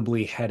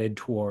inevitably headed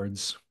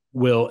towards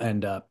will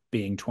end up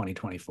being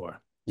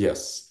 2024.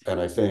 Yes. And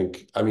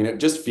I mean, it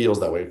just feels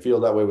that way. It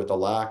feels that way with the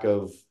lack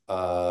of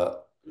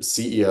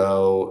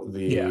CEO,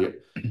 Yeah.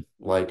 the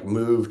like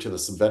move to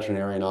the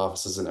veterinarian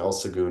offices in El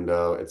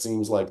Segundo. It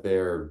seems like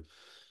they're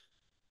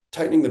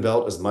tightening the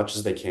belt as much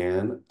as they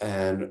can.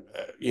 And,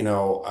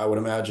 I would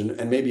imagine,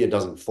 and maybe it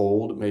doesn't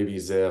fold. Maybe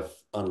Ziff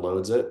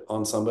unloads it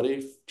on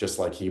somebody, just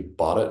like he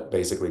bought it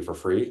basically for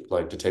free,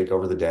 like to take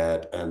over the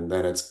debt. And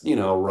then it's,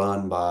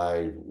 run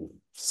by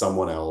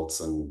someone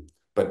else.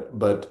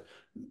 But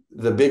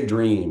the big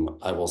dream,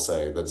 I will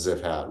say, that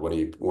Ziff had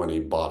when he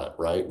bought it,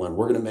 right? When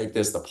we're going to make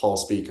this the Paul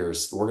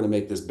Speakers, we're going to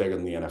make this bigger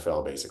than the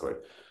NFL, basically.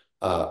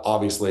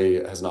 Obviously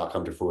has not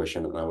come to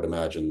fruition. And I would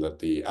imagine that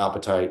the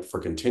appetite for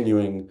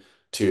continuing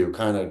to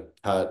kind of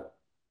cut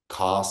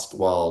cost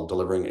while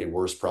delivering a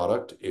worse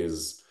product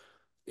is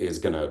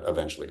going to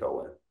eventually go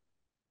away.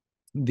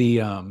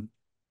 The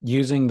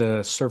using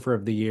the surfer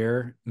of the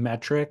year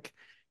metric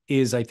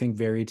is, I think,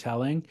 very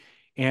telling.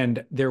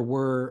 And there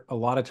were a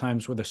lot of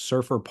times where the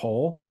surfer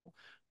poll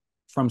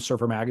from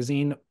Surfer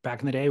Magazine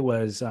back in the day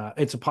was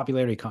it's a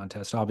popularity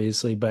contest,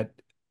 obviously, but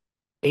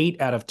 8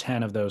 out of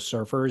 10 of those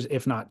surfers,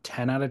 if not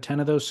 10 out of 10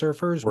 of those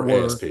surfers, We're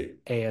were ASP.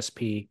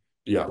 ASP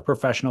Yeah.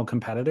 professional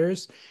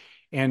competitors.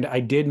 And I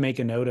did make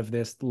a note of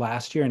this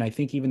last year, and I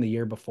think even the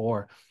year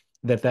before,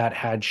 that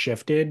had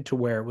shifted to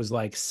where it was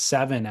like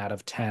 7 out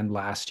of 10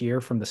 last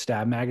year from the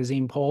Stab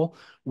magazine poll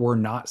were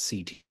not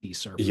CT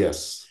surfers.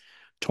 Yes.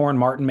 Torrin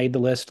Martin made the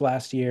list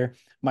last year.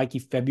 Mikey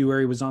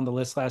February was on the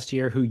list last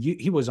year, who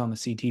he was on the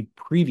CT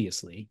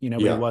previously, but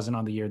he Yeah. wasn't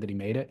on the year that he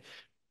made it.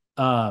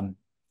 Um,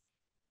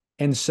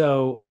 and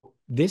so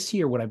this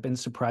year, what I've been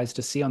surprised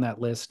to see on that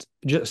list,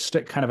 just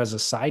kind of as a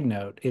side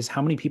note, is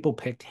how many people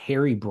picked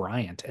Harry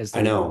Bryant as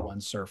I their number know.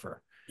 one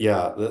surfer.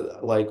 Yeah,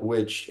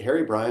 which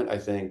Harry Bryant, I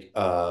think,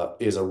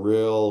 is a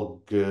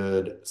real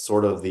good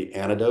sort of the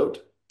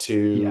antidote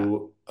Yeah,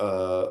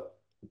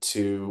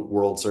 to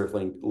World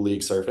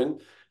League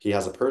surfing. He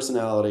has a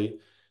personality.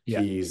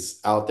 yeah. He's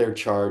out there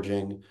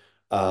charging.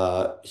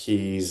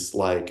 He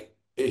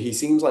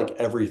seems like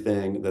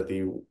everything that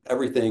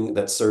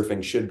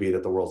surfing should be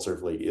that the World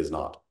Surf League is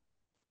not.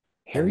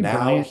 And Harry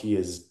Bryant,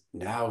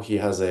 now he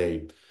has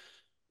a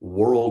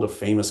world of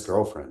famous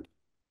girlfriend.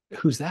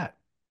 who's that?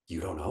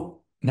 You don't know?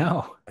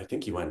 No, I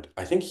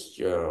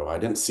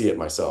didn't see it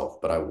myself,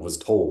 but I was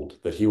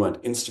told that he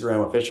went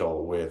Instagram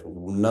official with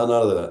none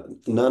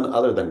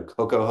other than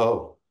Coco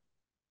Ho.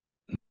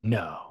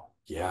 no.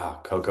 Yeah,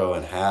 Coco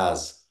and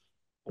Has.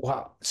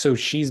 Wow. So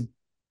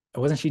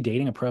wasn't she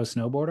dating a pro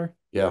snowboarder?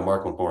 Yeah,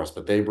 Mark McMorris,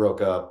 but they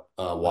broke up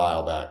a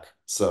while Oh, back. got it.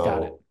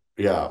 So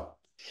yeah,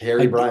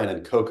 Harry I Bryant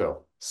and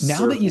Coco,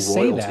 now that surf you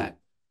say royalty. that,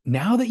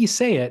 now that you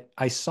say it,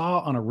 I saw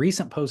on a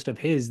recent post of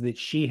his that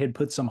she had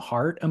put some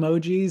heart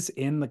emojis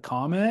in the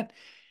comment,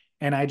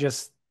 and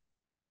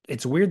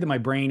it's weird that my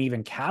brain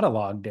even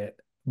cataloged it,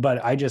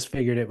 but I just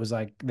figured it was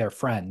like they're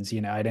friends.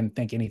 I didn't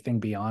think anything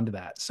beyond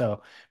that.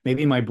 So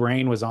maybe my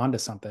brain was onto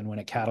something when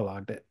it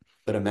cataloged it.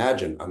 But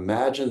imagine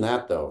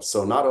that though.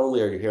 So not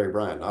only are you Harry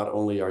Bryant, not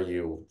only are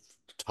you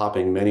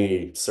topping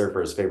many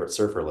surfers' favorite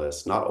surfer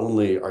lists, not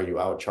only are you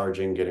out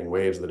charging, getting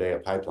waves of the day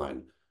at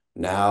Pipeline,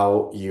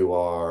 Now you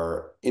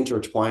are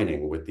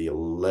intertwining with the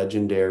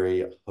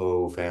legendary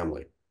Ho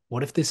family.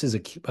 What if this is a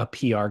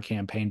PR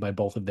campaign by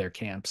both of their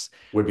camps,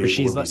 Would where be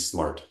she's would be like,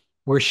 smart.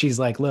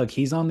 look,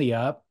 he's on the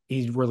up.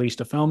 He's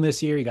released a film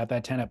this year. He got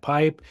that 10 at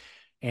pipe.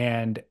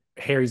 And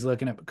Harry's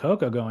looking at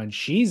Coco going,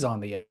 she's on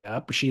the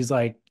up. She's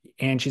like,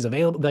 and she's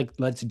available. Like,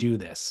 let's do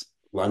this.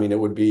 I mean, it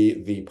would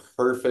be the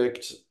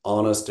perfect,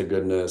 honest to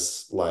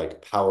goodness,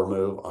 like power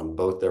move on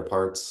both their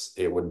parts.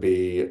 It would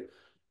be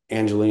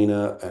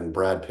Angelina and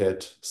Brad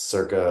Pitt,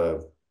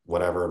 circa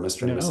whatever,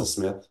 Mr. and Mrs. No.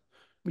 Smith.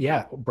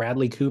 Yeah.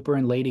 Bradley Cooper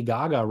and Lady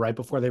Gaga right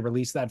before they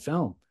released that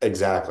film.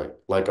 Exactly.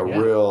 Like a Yeah.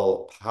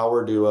 real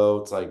power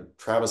duo. It's like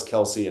Travis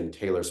Kelce and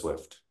Taylor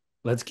Swift.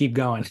 Let's keep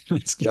going.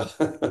 Let's keep.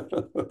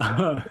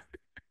 Yeah.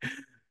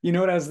 You know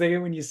what I was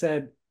thinking when you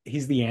said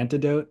he's the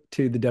antidote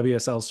to the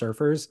WSL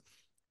surfers?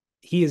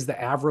 He is the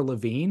Avril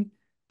Lavigne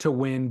to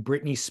when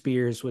Britney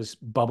Spears was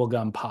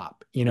bubblegum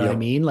pop. You know what I Yep.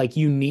 mean? Like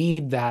you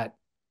need that.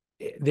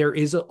 There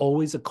is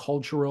always a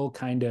cultural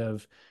kind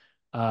of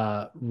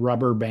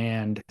rubber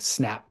band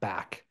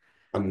snapback.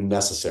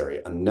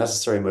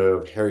 Unnecessary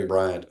move, Harry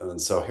Bryant.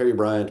 And so Harry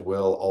Bryant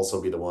will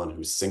also be the one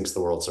who sinks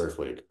the World Surf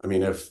League. I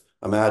mean, if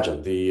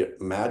imagine the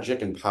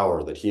magic and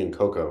power that he and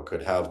Coco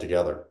could have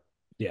together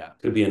Yeah.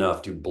 could be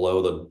enough to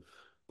blow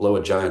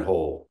a giant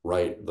hole,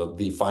 right?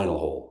 The final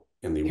hole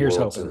in the Here's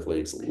World hoping. Surf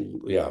League's,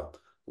 yeah,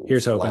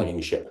 Here's hoping.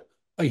 flagging ship.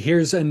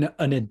 Here's an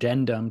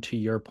addendum to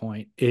your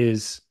point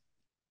is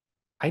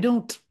I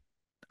don't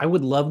I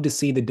would love to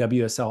see the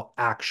WSL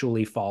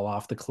actually fall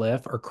off the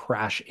cliff or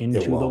crash It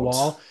into the won't.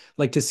 wall.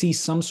 Like to see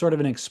some sort of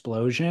an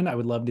explosion, I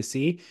would love to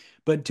see.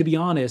 But to be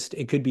honest,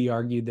 it could be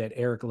argued that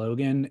Eric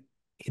Logan,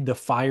 the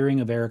firing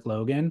of Eric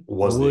Logan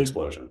Was the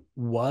explosion.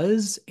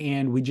 was,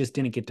 and we just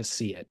didn't get to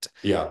see it.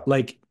 Yeah.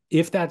 Like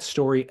if that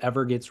story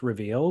ever gets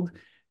revealed,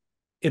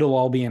 it'll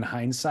all be in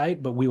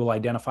hindsight, but we will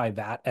identify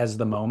that as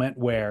the moment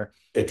where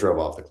It drove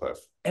off the cliff.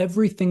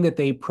 everything that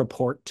they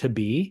purport to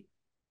be,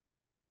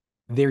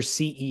 their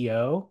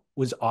CEO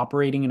was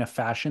operating in a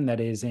fashion that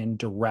is in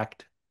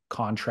direct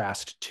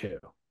contrast to.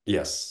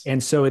 Yes.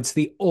 And so it's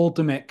the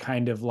ultimate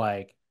kind of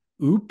like,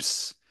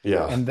 oops.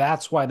 Yeah. And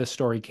that's why the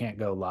story can't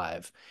go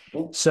live.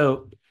 Well,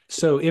 So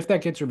if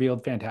that gets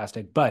revealed,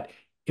 fantastic. But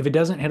if it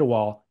doesn't hit a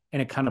wall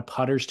and it kind of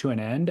putters to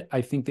an end,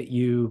 I think that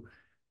your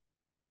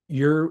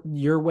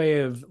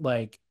way of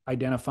like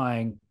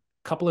identifying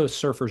a couple of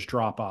surfers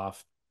drop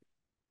off,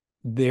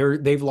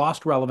 they've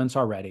lost relevance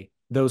already.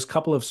 Those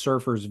couple of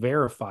surfers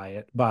verify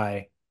it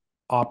by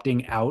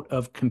opting out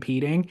of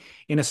competing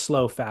in a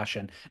slow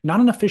fashion. Not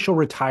an official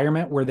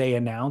retirement where they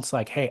announce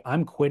like, hey,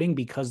 I'm quitting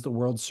because the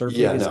World Surf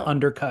League is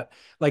undercut.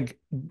 Like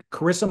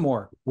Carissa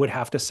Moore would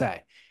have to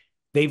say,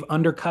 they've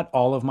undercut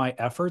all of my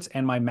efforts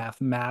and my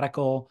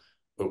mathematical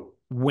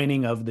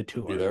winning of the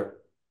tour. You there?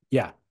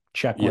 Yeah.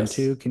 Check Yes.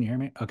 1, 2. Can you hear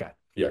me? Okay.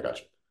 Yeah,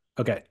 gotcha.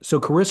 Okay. So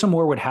Carissa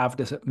Moore would have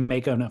to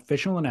make an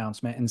official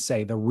announcement and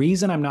say, the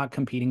reason I'm not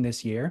competing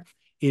this year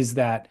is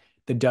that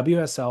the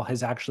WSL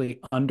has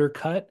actually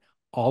undercut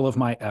all of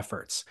my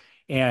efforts.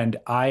 And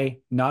I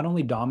not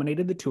only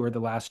dominated the tour the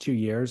last 2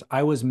 years,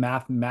 I was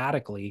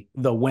mathematically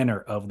the winner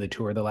of the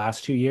tour the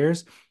last 2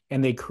 years.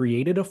 And they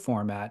created a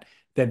format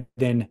that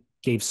then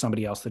gave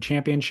somebody else the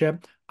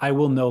championship. I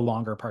will no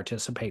longer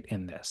participate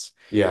in this.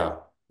 Yeah.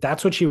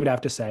 That's what she would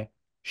have to say.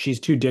 She's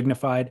too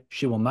dignified.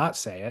 She will not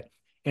say it.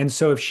 And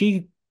so if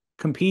she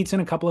competes in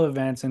a couple of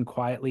events and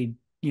quietly,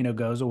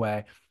 goes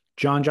away,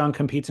 John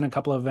competes in a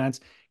couple of events,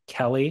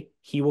 Kelly,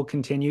 he will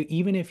continue.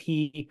 Even if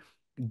he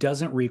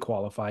doesn't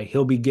requalify,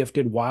 he'll be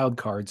gifted wild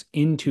cards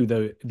into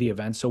the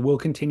event. So we'll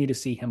continue to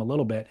see him a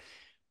little bit.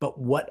 But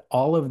what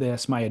all of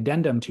this, my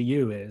addendum to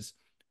you is,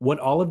 what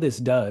all of this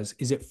does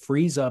is it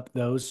frees up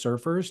those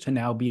surfers to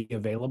now be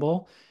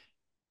available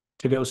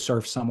to go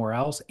surf somewhere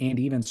else and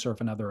even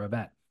surf another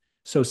event.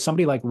 So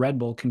somebody like Red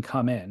Bull can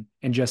come in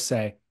and just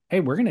say, hey,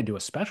 we're going to do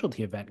a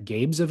specialty event.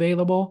 Gabe's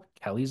available,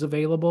 Kelly's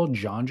available,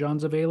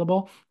 John's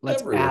available.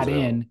 Let's Everyone's add in.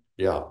 available.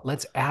 Yeah.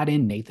 Let's add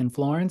in Nathan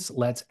Florence.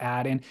 Let's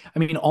add in, I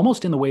mean,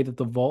 almost in the way that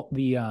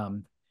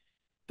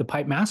the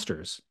Pipe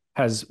Masters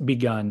has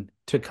begun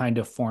to kind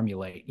of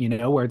formulate,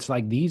 where it's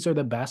like, these are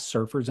the best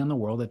surfers in the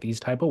world at these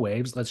type of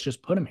waves. Let's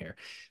just put them here.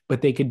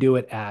 But they could do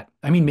it at,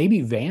 I mean,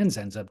 maybe Vans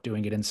ends up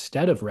doing it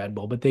instead of Red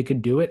Bull, but they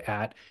could do it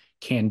at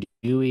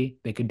Kandui.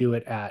 They could do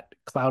it at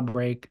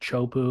Cloudbreak,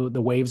 Chopu,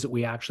 the waves that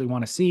we actually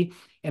want to see.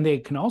 And they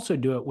can also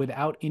do it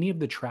without any of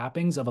the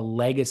trappings of a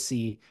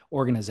legacy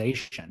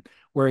organization,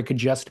 where it could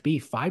just be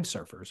 5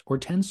 surfers or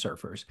 10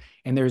 surfers.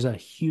 And there's a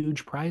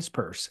huge prize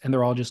purse. And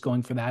they're all just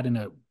going for that in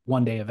a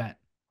one-day event.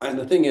 And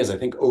the thing is, I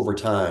think over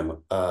time,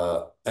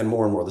 and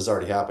more, this is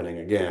already happening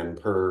again,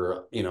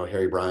 per,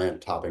 Harry Bryant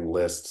topping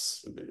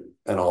lists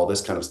and all this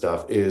kind of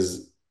stuff,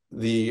 is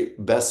the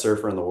best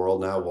surfer in the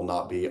world now will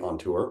not be on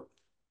tour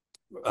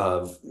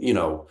of,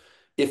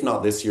 if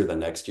not this year, then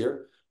next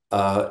year.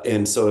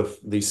 And so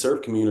if the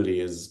surf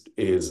community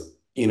is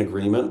in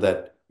agreement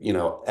that,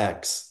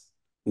 X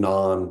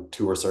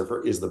non-tour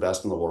surfer is the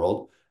best in the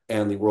world,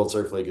 and the World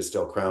Surf League is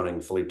still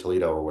crowning Filipe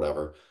Toledo or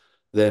whatever,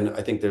 then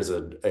I think there's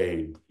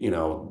the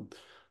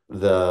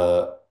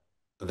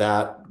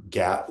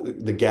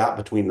the gap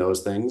between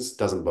those things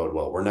doesn't bode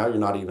well. Where now you're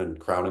not even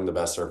crowning the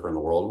best surfer in the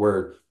world.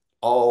 Where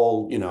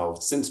all,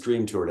 since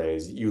Dream Tour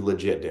days, you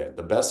legit did.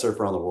 The best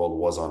surfer on the world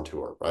was on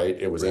tour, right?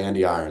 It was Right.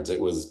 Andy Irons. It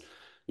was,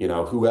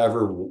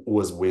 whoever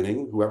was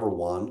winning, whoever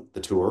won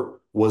the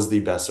tour was the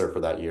best surfer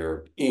that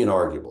year,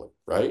 inarguably,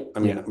 right? I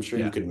mean, Yeah. I'm sure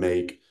you Yeah. could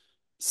make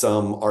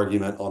some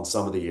argument on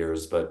some of the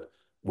years, but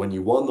when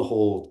you won the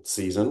whole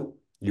season,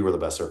 you were the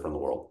best surfer in the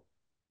world.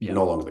 Yeah.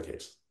 No longer the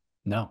case.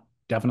 No,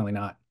 definitely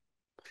not.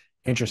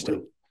 Interesting.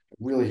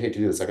 Really, really hate to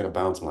do this. I got to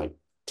bounce in like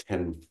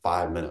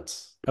 5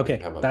 minutes. I Okay,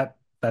 have a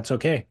that's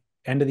okay.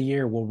 End of the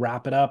year, we'll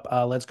wrap it up.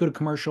 Let's go to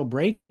commercial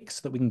break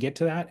so that we can get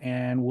to that,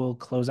 and we'll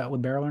close out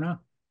with Barrel or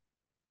Not.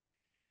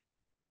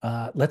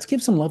 Let's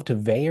give some love to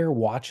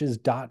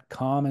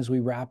VayerWatches.com as we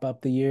wrap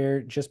up the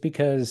year, just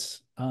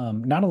because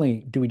not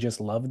only do we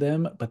just love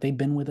them, but they've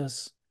been with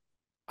us.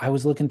 I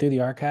was looking through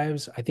the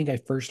archives. I think I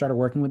first started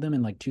working with them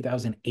in like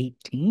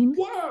 2018,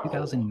 wow.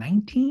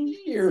 2019.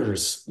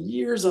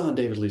 Years on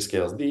David Lee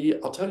Scales.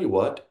 I'll tell you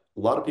what, a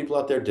lot of people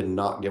out there did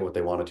not get what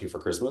they wanted to for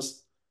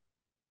Christmas.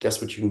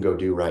 Guess what you can go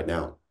do right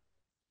now?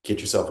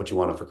 Get yourself what you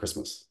wanted for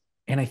Christmas.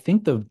 And I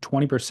think the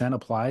 20%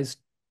 applies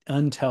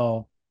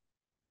until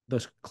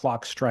the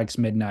clock strikes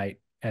midnight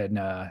and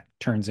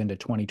turns into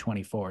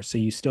 2024. So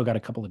you still got a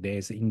couple of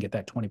days that you can get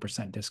that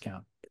 20%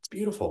 discount. It's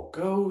beautiful.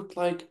 Go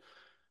like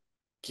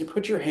you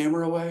put your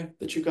hammer away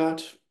that you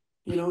got.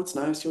 It's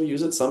nice. You'll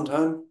use it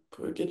sometime.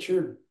 Get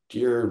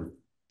your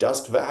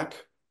dust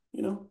vac.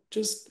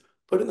 Just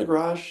put it in the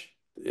garage.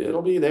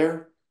 It'll be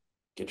there.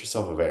 Get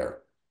yourself a Veyer.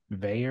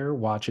 Vayer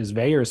watches.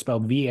 Vayer is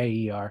spelled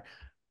VAER.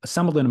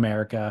 Assembled in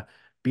America.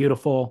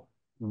 Beautiful,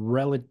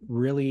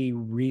 really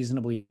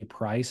reasonably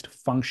priced,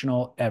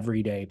 functional,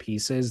 everyday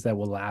pieces that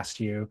will last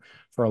you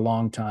for a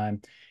long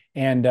time.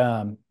 And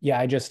yeah,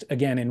 I just,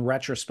 again, in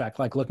retrospect,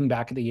 like looking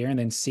back at the year and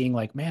then seeing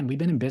like, man, we've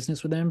been in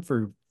business with them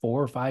for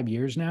 4 or 5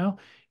 years now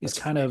is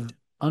That's kind great. of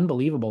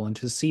unbelievable. And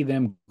to see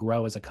them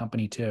grow as a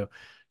company too,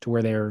 to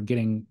where they're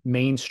getting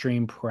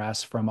mainstream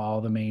press from all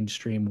the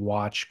mainstream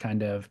watch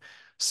kind of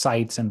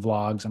sites and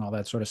vlogs and all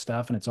that sort of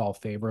stuff. And it's all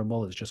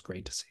favorable. It's just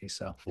great to see.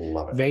 So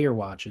Love it.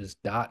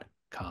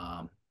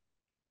 VayerWatches.com.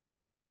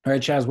 All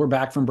right, Chaz, we're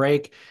back from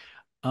break.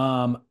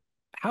 Um,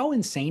 how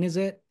insane is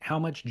it how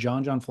much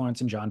John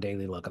Florence and John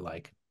Daly look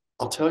alike?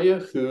 I'll tell you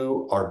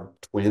who are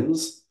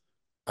twins.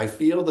 I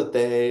feel that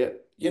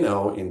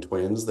in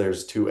twins,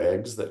 there's two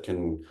eggs that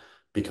can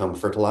become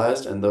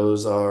fertilized, and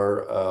those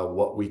are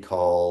what we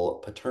call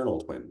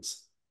paternal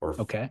twins or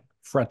Okay.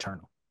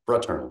 Fraternal.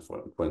 fraternal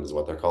twins is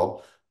what they're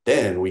called.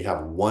 Then we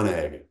have one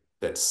egg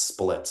that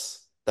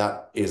splits.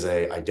 That is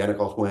a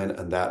identical twin,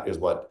 and that is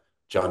what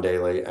John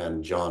Daly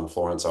and John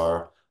Florence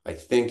are. I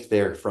think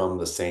they're from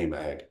the same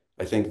egg.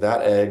 I think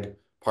that egg,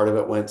 part of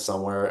it went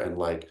somewhere and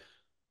like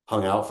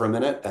hung out for a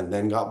minute and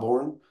then got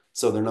born.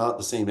 So they're not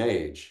the same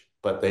age,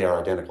 but they are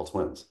identical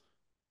twins.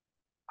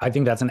 I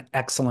think that's an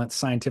excellent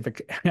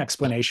scientific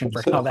explanation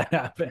for how that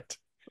happened.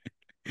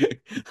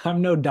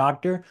 I'm no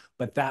doctor,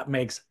 but that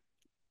makes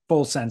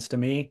full sense to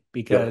me Yep.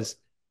 because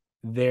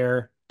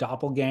their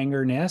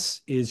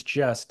doppelgangerness is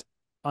just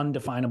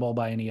undefinable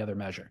by any other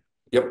measure.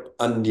 Yep.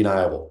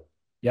 Undeniable.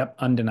 Yep,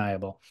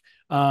 undeniable.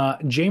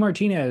 Jay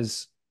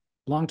Martinez,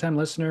 longtime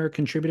listener,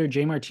 contributor,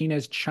 Jay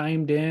Martinez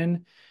chimed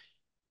in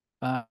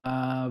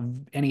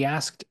and he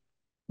asked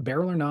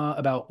Beryl or Nah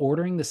about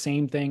ordering the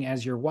same thing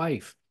as your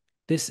wife.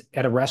 This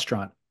at a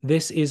restaurant.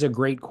 This is a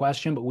great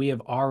question, but we have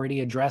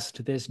already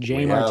addressed this. Jay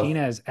We have,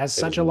 Martinez, as it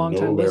such is a no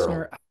longtime listener,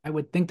 barrel. I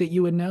would think that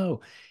you would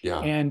know. Yeah.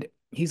 And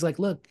he's like,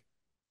 look,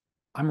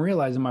 I'm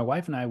realizing my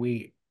wife and I,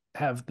 we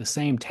have the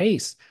same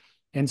taste.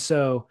 And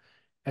so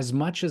as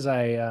much as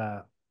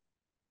I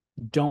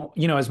don't,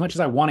 as much as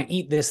I want to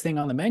eat this thing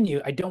on the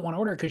menu, I don't want to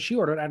order it because she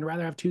ordered it. I'd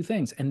rather have two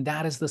things. And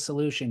that is the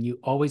solution. You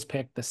always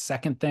pick the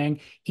second thing.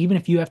 Even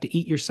if you have to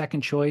eat your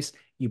second choice,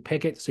 you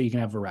pick it so you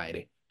can have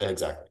variety.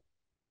 Exactly.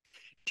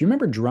 Do you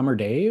remember Drummer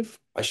Dave?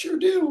 I sure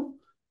do.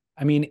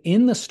 I mean,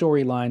 in the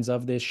storylines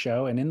of this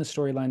show and in the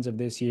storylines of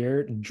this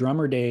year,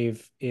 Drummer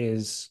Dave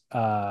is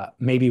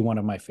maybe one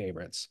of my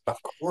favorites. Of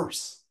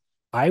course.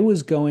 I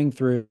was going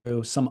through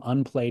some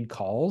unplayed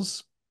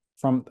calls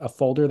from a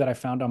folder that I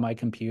found on my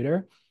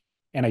computer,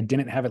 and I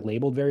didn't have it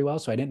labeled very well,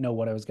 so I didn't know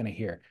what I was going to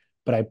hear.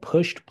 But I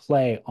pushed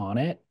play on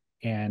it,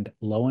 and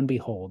lo and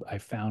behold, I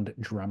found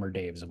Drummer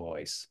Dave's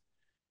voice.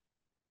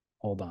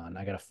 Hold on,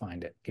 I got to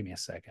find it. Give me a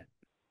second.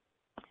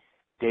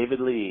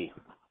 David Lee,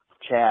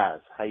 Chaz,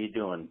 how you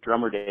doing?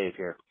 Drummer Dave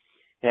here.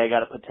 Hey, I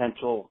got a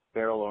potential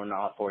barrel or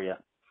not for you.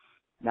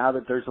 Now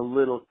that there's a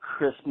little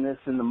crispness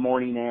in the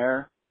morning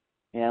air,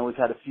 and we've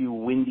had a few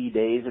windy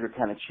days that are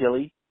kind of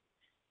chilly,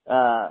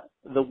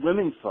 the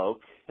women folk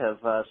have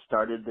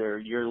started their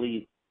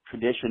yearly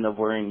tradition of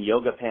wearing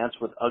yoga pants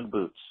with Ugg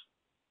boots.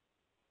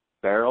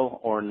 Barrel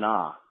or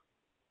nah?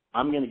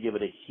 I'm going to give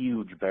it a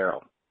huge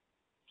barrel.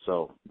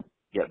 So,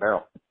 get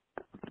barrel.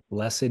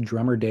 Blessed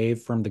Drummer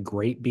Dave from the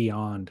great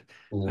beyond.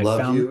 I Love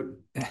found you,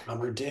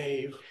 Drummer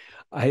Dave.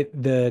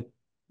 the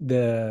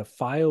the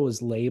file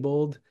was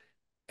labeled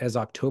as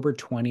October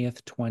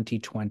 20th,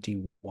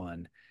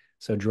 2021.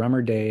 So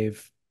drummer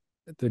Dave,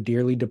 the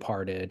dearly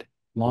departed,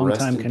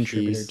 Rest longtime in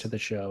contributor to peace. the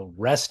show,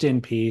 rest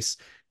in peace.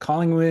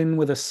 Calling in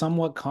with a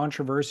somewhat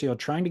controversial,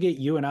 trying to get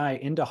you and I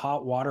into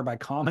hot water by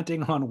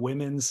commenting on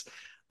women's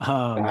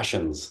um,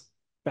 Fashions.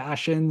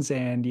 fashions.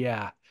 And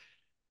yeah,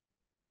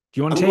 do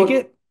you want to I'm take going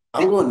it?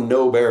 I'm going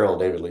no barrel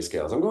David Lee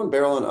scales. I'm going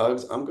barrel on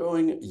Uggs. I'm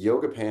going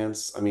yoga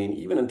pants. I mean,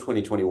 even in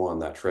 2021,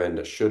 that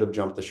trend should have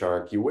jumped the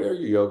shark. You wear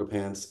your yoga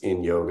pants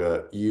in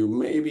yoga. You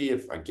maybe,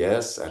 if I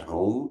guess, at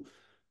home,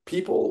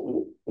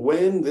 people,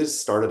 when this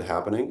started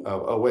happening,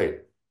 oh wait,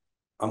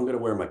 I'm gonna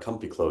wear my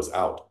comfy clothes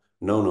out.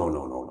 No, no,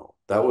 no, no, no.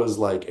 That was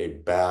like a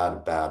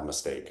bad, bad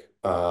mistake.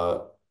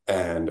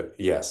 And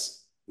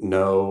yes,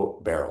 no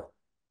barrel.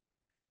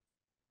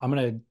 I'm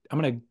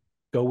gonna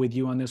go with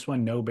you on this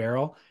one, no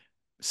barrel,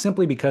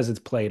 simply because it's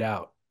played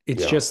out.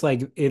 It's Yeah, just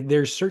like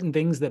there's certain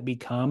things that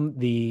become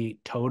the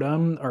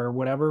totem or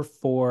whatever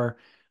for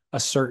a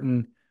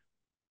certain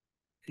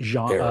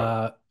genre,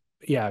 era.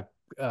 yeah,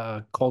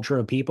 culture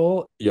of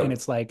people, and Yep.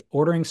 it's like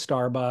ordering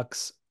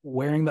Starbucks,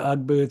 wearing the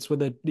UGG boots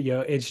with a,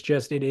 it's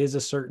just it is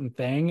a certain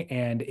thing,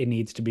 and it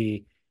needs to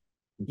be.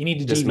 You need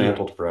to deviate.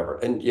 Dismantled forever.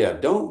 And yeah,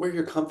 don't wear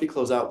your comfy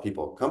clothes out,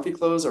 people. Comfy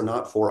clothes are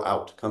not for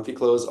out. Comfy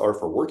clothes are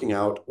for working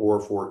out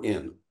or for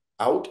in.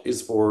 Out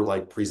is for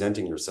like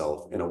presenting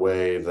yourself in a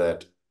way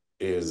that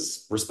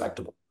is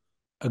respectable.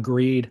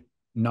 Agreed.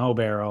 No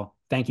barrel.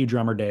 Thank you,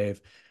 drummer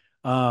Dave.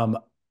 Um,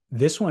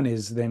 this one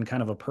is then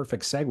kind of a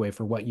perfect segue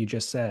for what you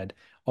just said.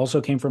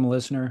 Also came from a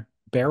listener.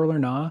 Barrel or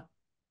nah,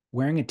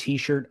 wearing a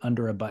t-shirt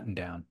under a button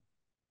down.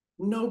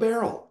 No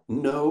barrel,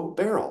 no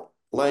barrel.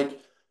 Like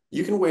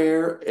you can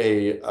wear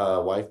a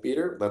wife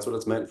beater. That's what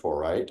it's meant for,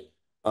 right?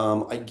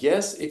 I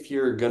guess if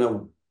you're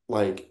gonna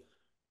like,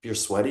 if you're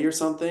sweaty or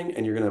something,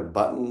 and you're gonna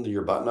button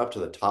your button up to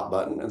the top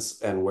button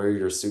and wear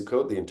your suit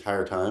coat the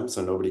entire time,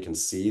 so nobody can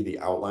see the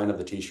outline of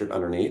the t-shirt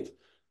underneath.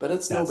 But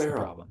it's no That's the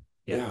barrel. problem.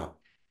 Yeah, Yeah,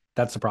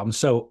 that's the problem.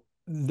 So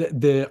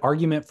the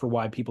argument for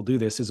why people do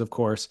this is, of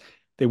course,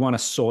 they want to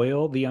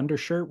soil the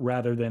undershirt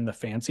rather than the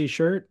fancy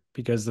shirt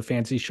because the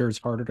fancy shirt's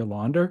harder to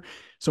launder.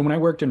 So when I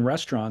worked in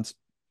restaurants,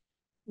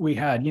 we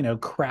had,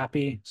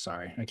 crappy.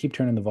 Sorry, I keep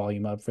turning the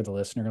volume up for the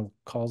listener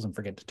calls and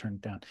forget to turn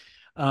it down.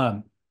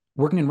 Um,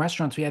 Working in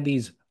restaurants, we had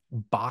these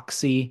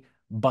boxy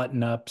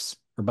button ups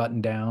or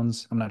button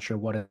downs. I'm not sure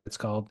what it's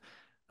called.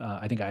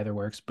 I think either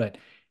works, but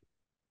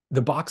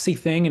the boxy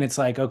thing, and it's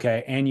like,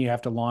 okay, and you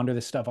have to launder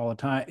this stuff all the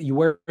time. You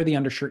wear the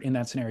undershirt in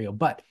that scenario.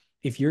 But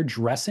if you're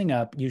dressing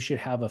up, you should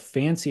have a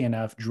fancy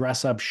enough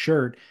dress up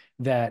shirt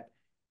that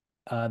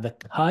the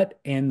cut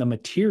and the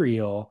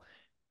material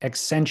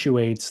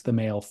accentuates the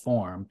male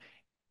form,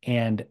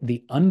 and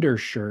the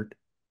undershirt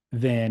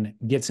then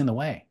gets in the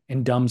way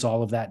and dumbs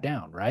all of that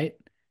down, right?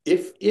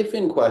 if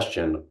in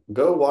question,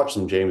 go watch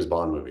some James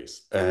Bond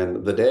movies.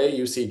 And the day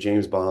you see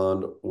James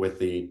Bond with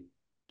the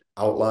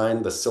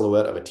outline, the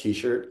silhouette of a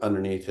t-shirt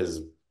underneath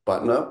his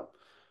button up,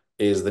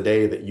 is the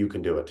day that you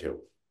can do it too.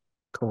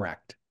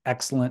 Correct.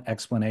 Excellent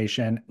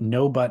explanation.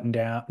 No button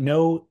down,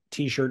 no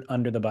t-shirt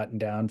under the button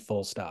down,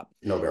 full stop.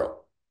 No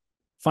barrel.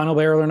 Final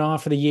barrel or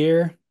not for the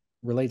year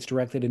relates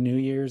directly to New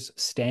Year's,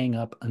 staying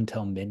up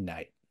until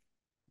midnight.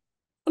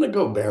 I'm gonna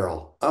go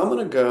barrel. I'm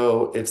gonna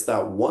go. It's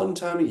that one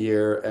time a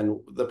year, and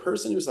the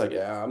person who's like,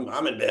 "Yeah,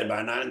 I'm in bed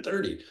by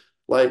 9:30."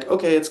 Like,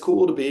 okay, it's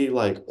cool to be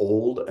like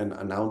old and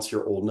announce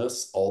your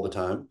oldness all the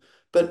time,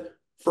 but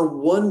for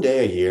one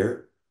day a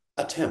year,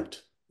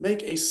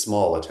 make a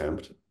small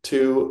attempt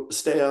to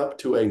stay up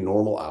to a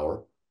normal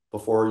hour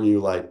before you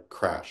like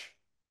crash.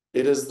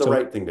 It is the So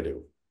right thing to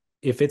do.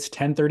 if it's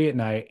 10:30 at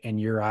night and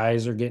your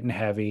eyes are getting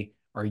heavy,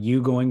 are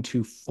you going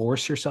to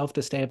force yourself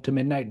to stay up to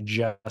midnight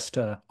just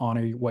to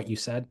honor what you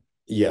said?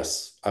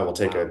 Yes, I will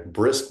take a Wow.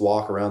 brisk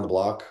walk around the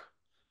block.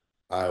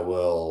 I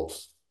will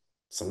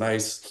some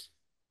nice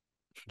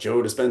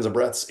Joe Dispenza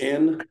breaths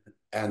in,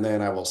 and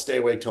then I will stay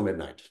awake till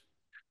midnight.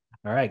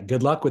 All right.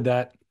 Good luck with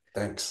that.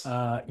 Thanks.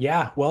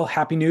 Yeah. Well,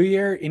 Happy New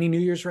Year. Any New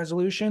Year's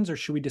resolutions, or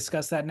should we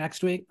discuss that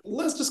next week?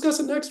 Let's discuss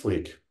it next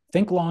week.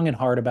 Think long and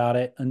hard about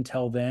it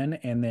until then,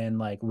 and then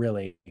like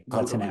really I'm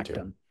let's going enact to.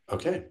 them.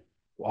 Okay.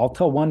 I'll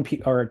tell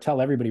or tell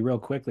everybody real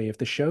quickly. If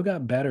the show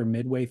got better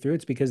midway through,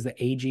 it's because the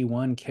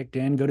AG1 kicked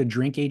in. Go to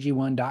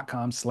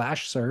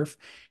drinkag1.com/surf.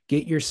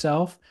 Get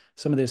yourself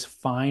some of this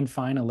fine,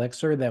 fine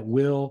elixir that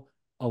will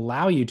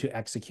allow you to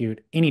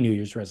execute any New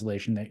Year's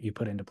resolution that you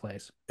put into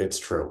place. It's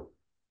true.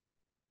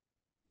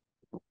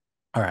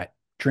 All right.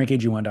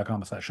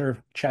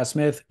 Drinkag1.com/surf. Chaz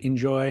Smith,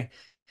 enjoy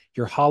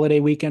your holiday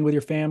weekend with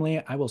your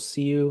family. I will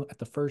see you at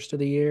the first of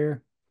the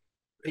year.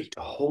 Great.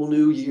 A whole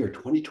new year,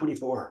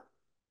 2024.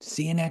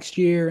 See you next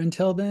year.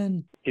 Until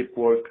then. Keep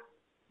work.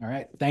 All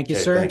right. Thank you,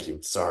 Okay, sir. thank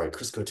you. Sorry,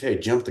 Chris Cote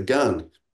jumped the gun.